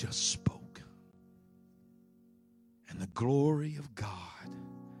 He just spoke. And the glory of God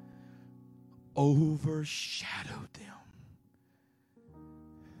overshadowed them.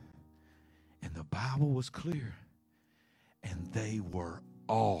 And the Bible was clear. And they were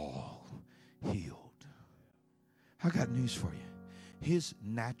all healed. I got news for you. His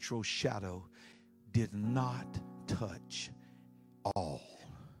natural shadow did not touch all.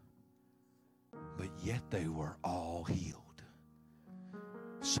 But yet they were all healed.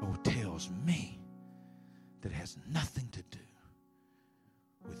 So it tells me that it has nothing to do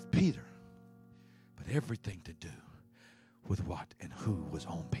with Peter, but everything to do with what and who was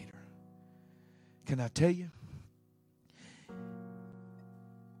on Peter. Can I tell you?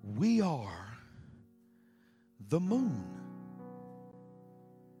 We are the moon.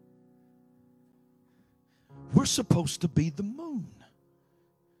 We're supposed to be the moon.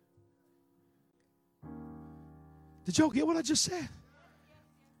 Did y'all get what I just said?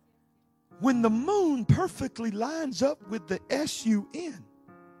 When the moon perfectly lines up with the S-U-N,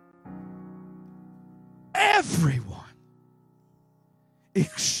 everyone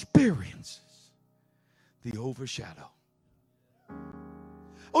experiences the overshadow.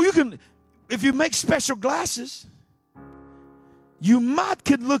 Oh, you can, if you make special glasses, you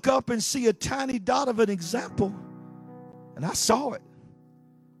could look up and see a tiny dot of an example. And I saw it.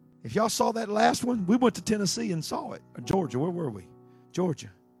 If y'all saw that last one, we went to Tennessee and saw it. Or Georgia, where were we? Georgia.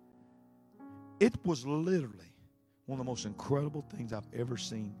 It was literally one of the most incredible things I've ever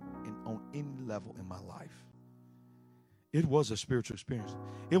seen on any level in my life. It was a spiritual experience.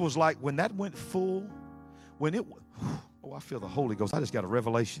 It was like when that went full, I feel the Holy Ghost. I just got a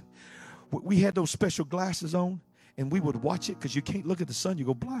revelation. We had those special glasses on, and we would watch it because you can't look at the sun, you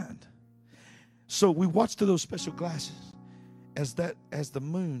go blind. So we watched through those special glasses as the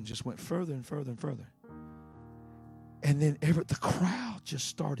moon just went further and further and further. And then the crowd just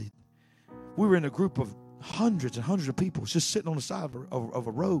started. We were in a group of hundreds and hundreds of people just sitting on the side of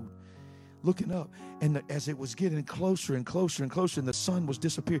a road looking up. And as it was getting closer and closer and closer and the sun was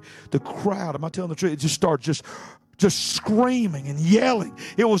disappearing, the crowd, am I telling the truth? It just started just screaming and yelling.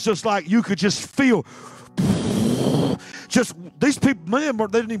 It was just like you could just feel just these people, they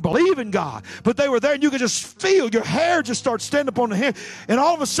didn't even believe in God, but they were there and you could just feel your hair just start standing up on the head. And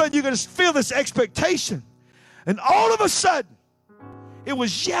all of a sudden you could just feel this expectation. And all of a sudden, it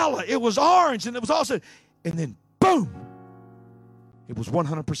was yellow, it was orange, and it was also, and then boom, it was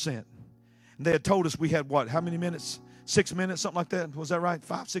 100%. And they had told us we had what, how many minutes? 6 minutes, something like that. Was that right?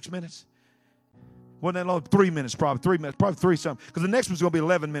 5, 6 minutes? Wasn't that long? 3 minutes, probably 3 minutes, probably 3 something. Because the next one's going to be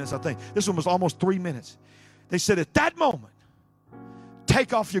 11 minutes, I think. This one was almost 3 minutes. They said at that moment,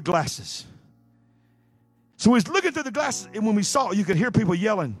 take off your glasses. So we was looking through the glasses, and when we saw it, you could hear people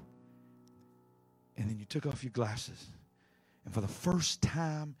yelling. And then you took off your glasses. And for the first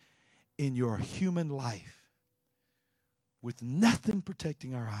time in your human life, with nothing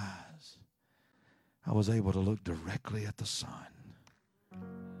protecting our eyes, I was able to look directly at the sun.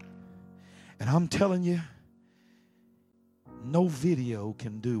 And I'm telling you, no video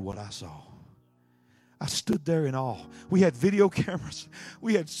can do what I saw. I stood there in awe. We had video cameras.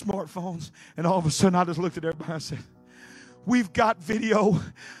 We had smartphones. And all of a sudden, I just looked at everybody and said, we've got video.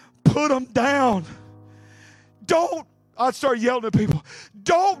 Put them down. I started yelling at people,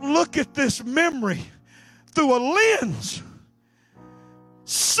 don't look at this memory through a lens.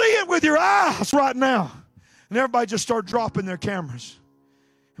 See it with your eyes right now. And everybody just started dropping their cameras.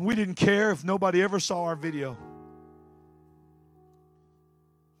 And we didn't care if nobody ever saw our video.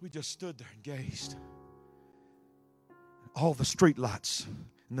 We just stood there and gazed. All the street lights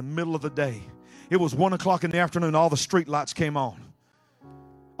in the middle of the day. It was 1 o'clock in the afternoon. All the street lights came on.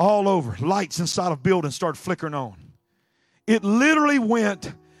 All over. Lights inside of buildings started flickering on. It literally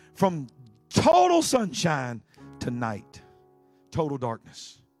went from total sunshine to night. Total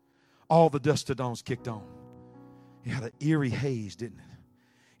darkness. All the dusk to dawns kicked on. It had an eerie haze, didn't it?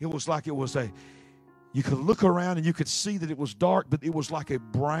 It was like it was you could look around and you could see that it was dark, but it was like a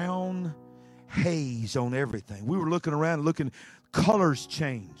brown haze on everything. We were looking around, colors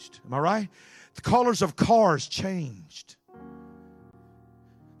changed. Am I right? The colors of cars changed.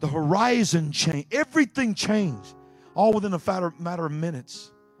 The horizon changed. Everything changed. All within a matter of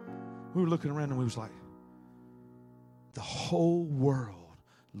minutes. We were looking around and we was like, the whole world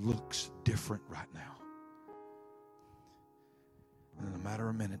looks different right now. And in a matter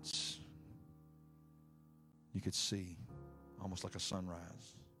of minutes, you could see almost like a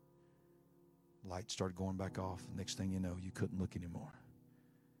sunrise. Lights started going back off. Next thing you know, you couldn't look anymore.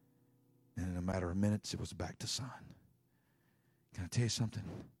 And in a matter of minutes, it was back to sun. Can I tell you something?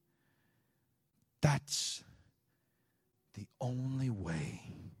 That's the only way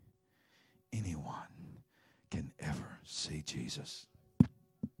anyone can ever see Jesus.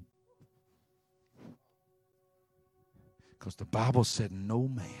 Because the Bible said no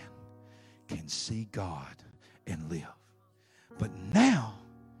man can see God and live. But now,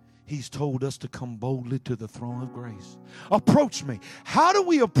 He's told us to come boldly to the throne of grace. Approach me. How do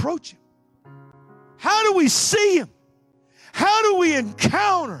we approach Him? How do we see Him? How do we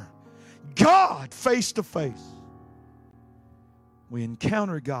encounter God face to face? We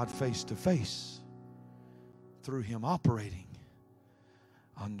encounter God face to face through Him operating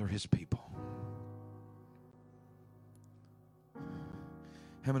under His people.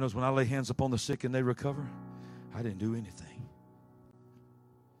 How many knows when I lay hands upon the sick and they recover, I didn't do anything.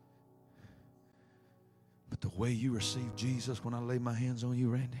 But the way you receive Jesus when I lay my hands on you,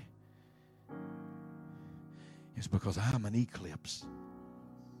 Randy, is because I'm an eclipse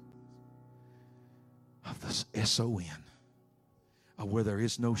of this S-O-N, of where there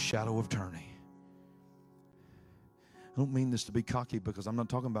is no shadow of turning. I don't mean this to be cocky, because I'm not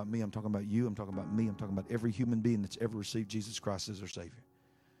talking about me. I'm talking about you. I'm talking about me. I'm talking about every human being that's ever received Jesus Christ as their Savior.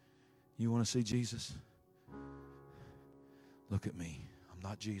 You want to see Jesus? Look at me. I'm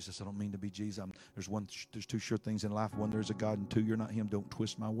not Jesus. I don't mean to be Jesus. There's two sure things in life. One, there's a God, and two, you're not Him. Don't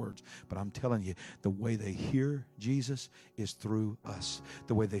twist my words. But I'm telling you, the way they hear Jesus is through us.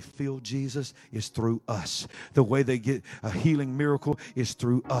 The way they feel Jesus is through us. The way they get a healing miracle is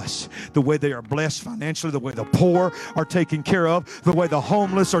through us. The way they are blessed financially, the way the poor are taken care of, the way the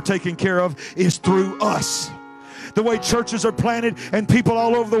homeless are taken care of is through us. The way churches are planted and people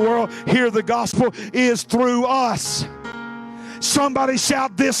all over the world hear the gospel is through us. Somebody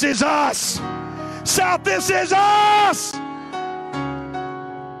shout, "This is us." Shout, "This is us." I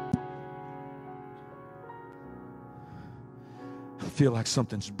feel like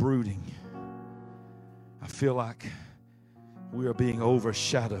something's brooding. I feel like we are being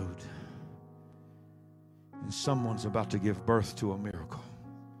overshadowed. And someone's about to give birth to a miracle.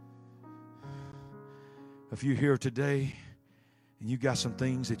 If you're here today and you got some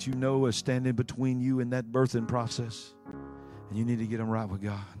things that you know are standing between you and that birthing process, and you need to get them right with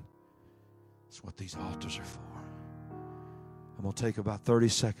God, that's what these altars are for. I'm going to take about 30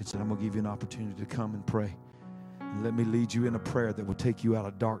 seconds and I'm going to give you an opportunity to come and pray. And let me lead you in a prayer that will take you out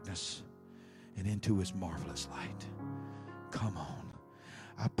of darkness and into His marvelous light. Come on.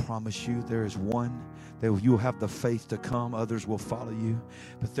 I promise you there is one that you'll have the faith to come. Others will follow you.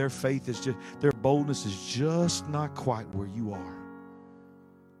 But their faith is just, their boldness is just not quite where you are.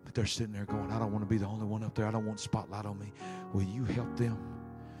 But they're sitting there going, I don't want to be the only one up there. I don't want spotlight on me. Will you help them?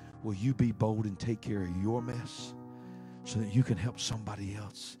 Will you be bold and take care of your mess so that you can help somebody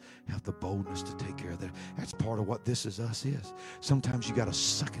else have the boldness to take care of that? That's part of what This Is Us is. Sometimes you got to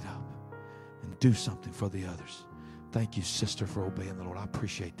suck it up and do something for the others. Thank you, sister, for obeying the Lord. I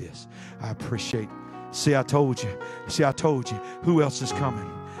appreciate this. I appreciate. See, I told you. See, I told you. Who else is coming?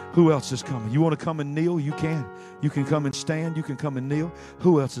 Who else is coming? You want to come and kneel? You can. You can come and stand. You can come and kneel.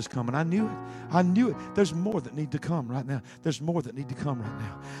 Who else is coming? I knew it. I knew it. There's more that need to come right now. There's more that need to come right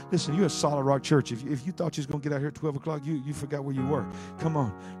now. Listen, you're a Solid Rock Church. If you thought you was going to get out here at 12 o'clock, you forgot where you were. Come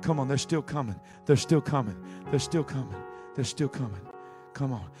on. Come on. They're still coming. They're still coming. They're still coming. They're still coming.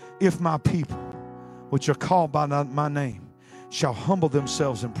 Come on. If my people, which are called by my name, shall humble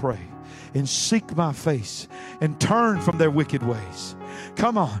themselves and pray and seek my face and turn from their wicked ways.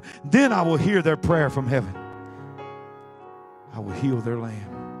 Come on. Then I will hear their prayer from heaven. I will heal their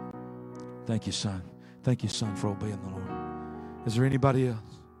land. Thank you, son. Thank you, son, for obeying the Lord. Is there anybody else?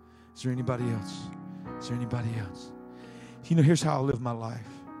 Is there anybody else? Is there anybody else? You know, here's how I live my life.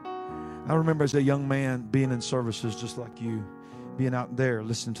 I remember as a young man being in services just like you, being out there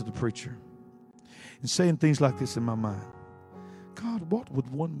listening to the preacher and saying things like this in my mind. God, what would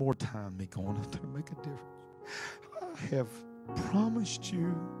one more time me going out there make a difference? I have promised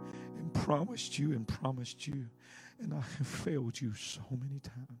you and promised you and promised you, and I have failed you so many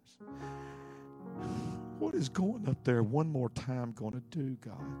times. What is going up there one more time going to do,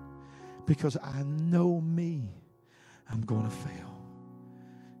 God? Because I know me, I'm going to fail.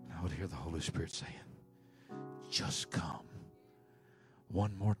 And I would hear the Holy Spirit saying, just come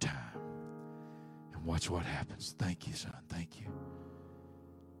one more time and watch what happens. Thank you, son. Thank you.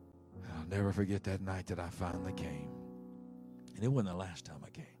 And I'll never forget that night that I finally came. And it wasn't the last time I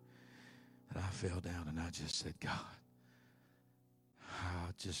came. And I fell down and I just said, God,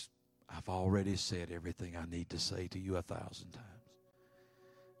 I've already said everything I need to say to you 1,000 times.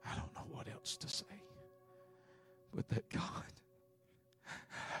 I don't know what else to say. But that God,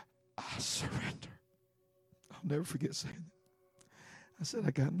 I surrender. I'll never forget saying that. I said,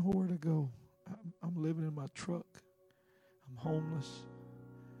 I got nowhere to go. I'm living in my truck. I'm homeless.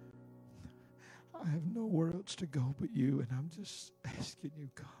 I have nowhere else to go but you, and I'm just asking you,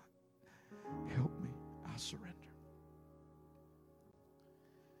 God, help me. I surrender.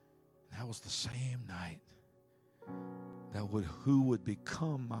 That was the same night who would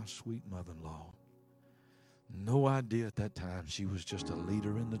become my sweet mother-in-law. No idea at that time she was just a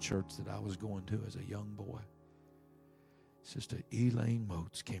leader in the church that I was going to as a young boy. Sister Elaine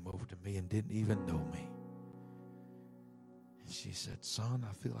Moats came over to me and didn't even know me. And she said, son,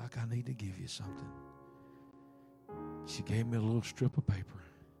 I feel like I need to give you something. She gave me a little strip of paper.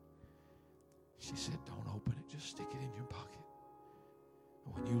 She said, don't open it, just stick it in your pocket.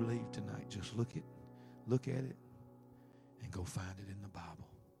 When you leave tonight, just look at it and go find it in the Bible.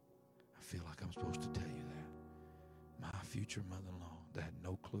 I feel like I'm supposed to tell you that. My future mother-in-law that had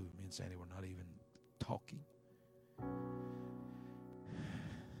no clue. Me and Sandy were not even talking.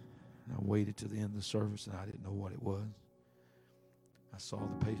 And I waited to the end of the service, and I didn't know what it was. I saw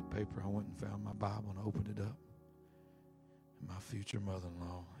the paper. I went and found my Bible and opened it up. And my future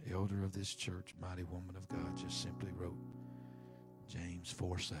mother-in-law, elder of this church, mighty woman of God, just simply wrote, James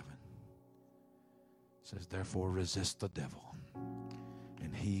 4:7 says, therefore resist the devil,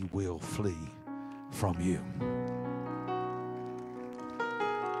 and he will flee from you.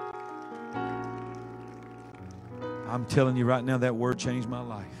 I'm telling you right now, that word changed my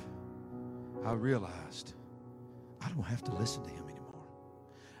life. I realized I don't have to listen to him anymore.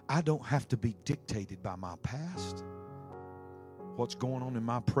 I don't have to be dictated by my past, what's going on in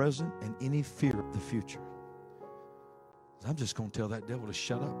my present, and any fear of the future. I'm just going to tell that devil to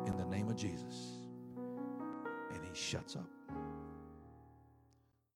shut up in the name of Jesus. And he shuts up.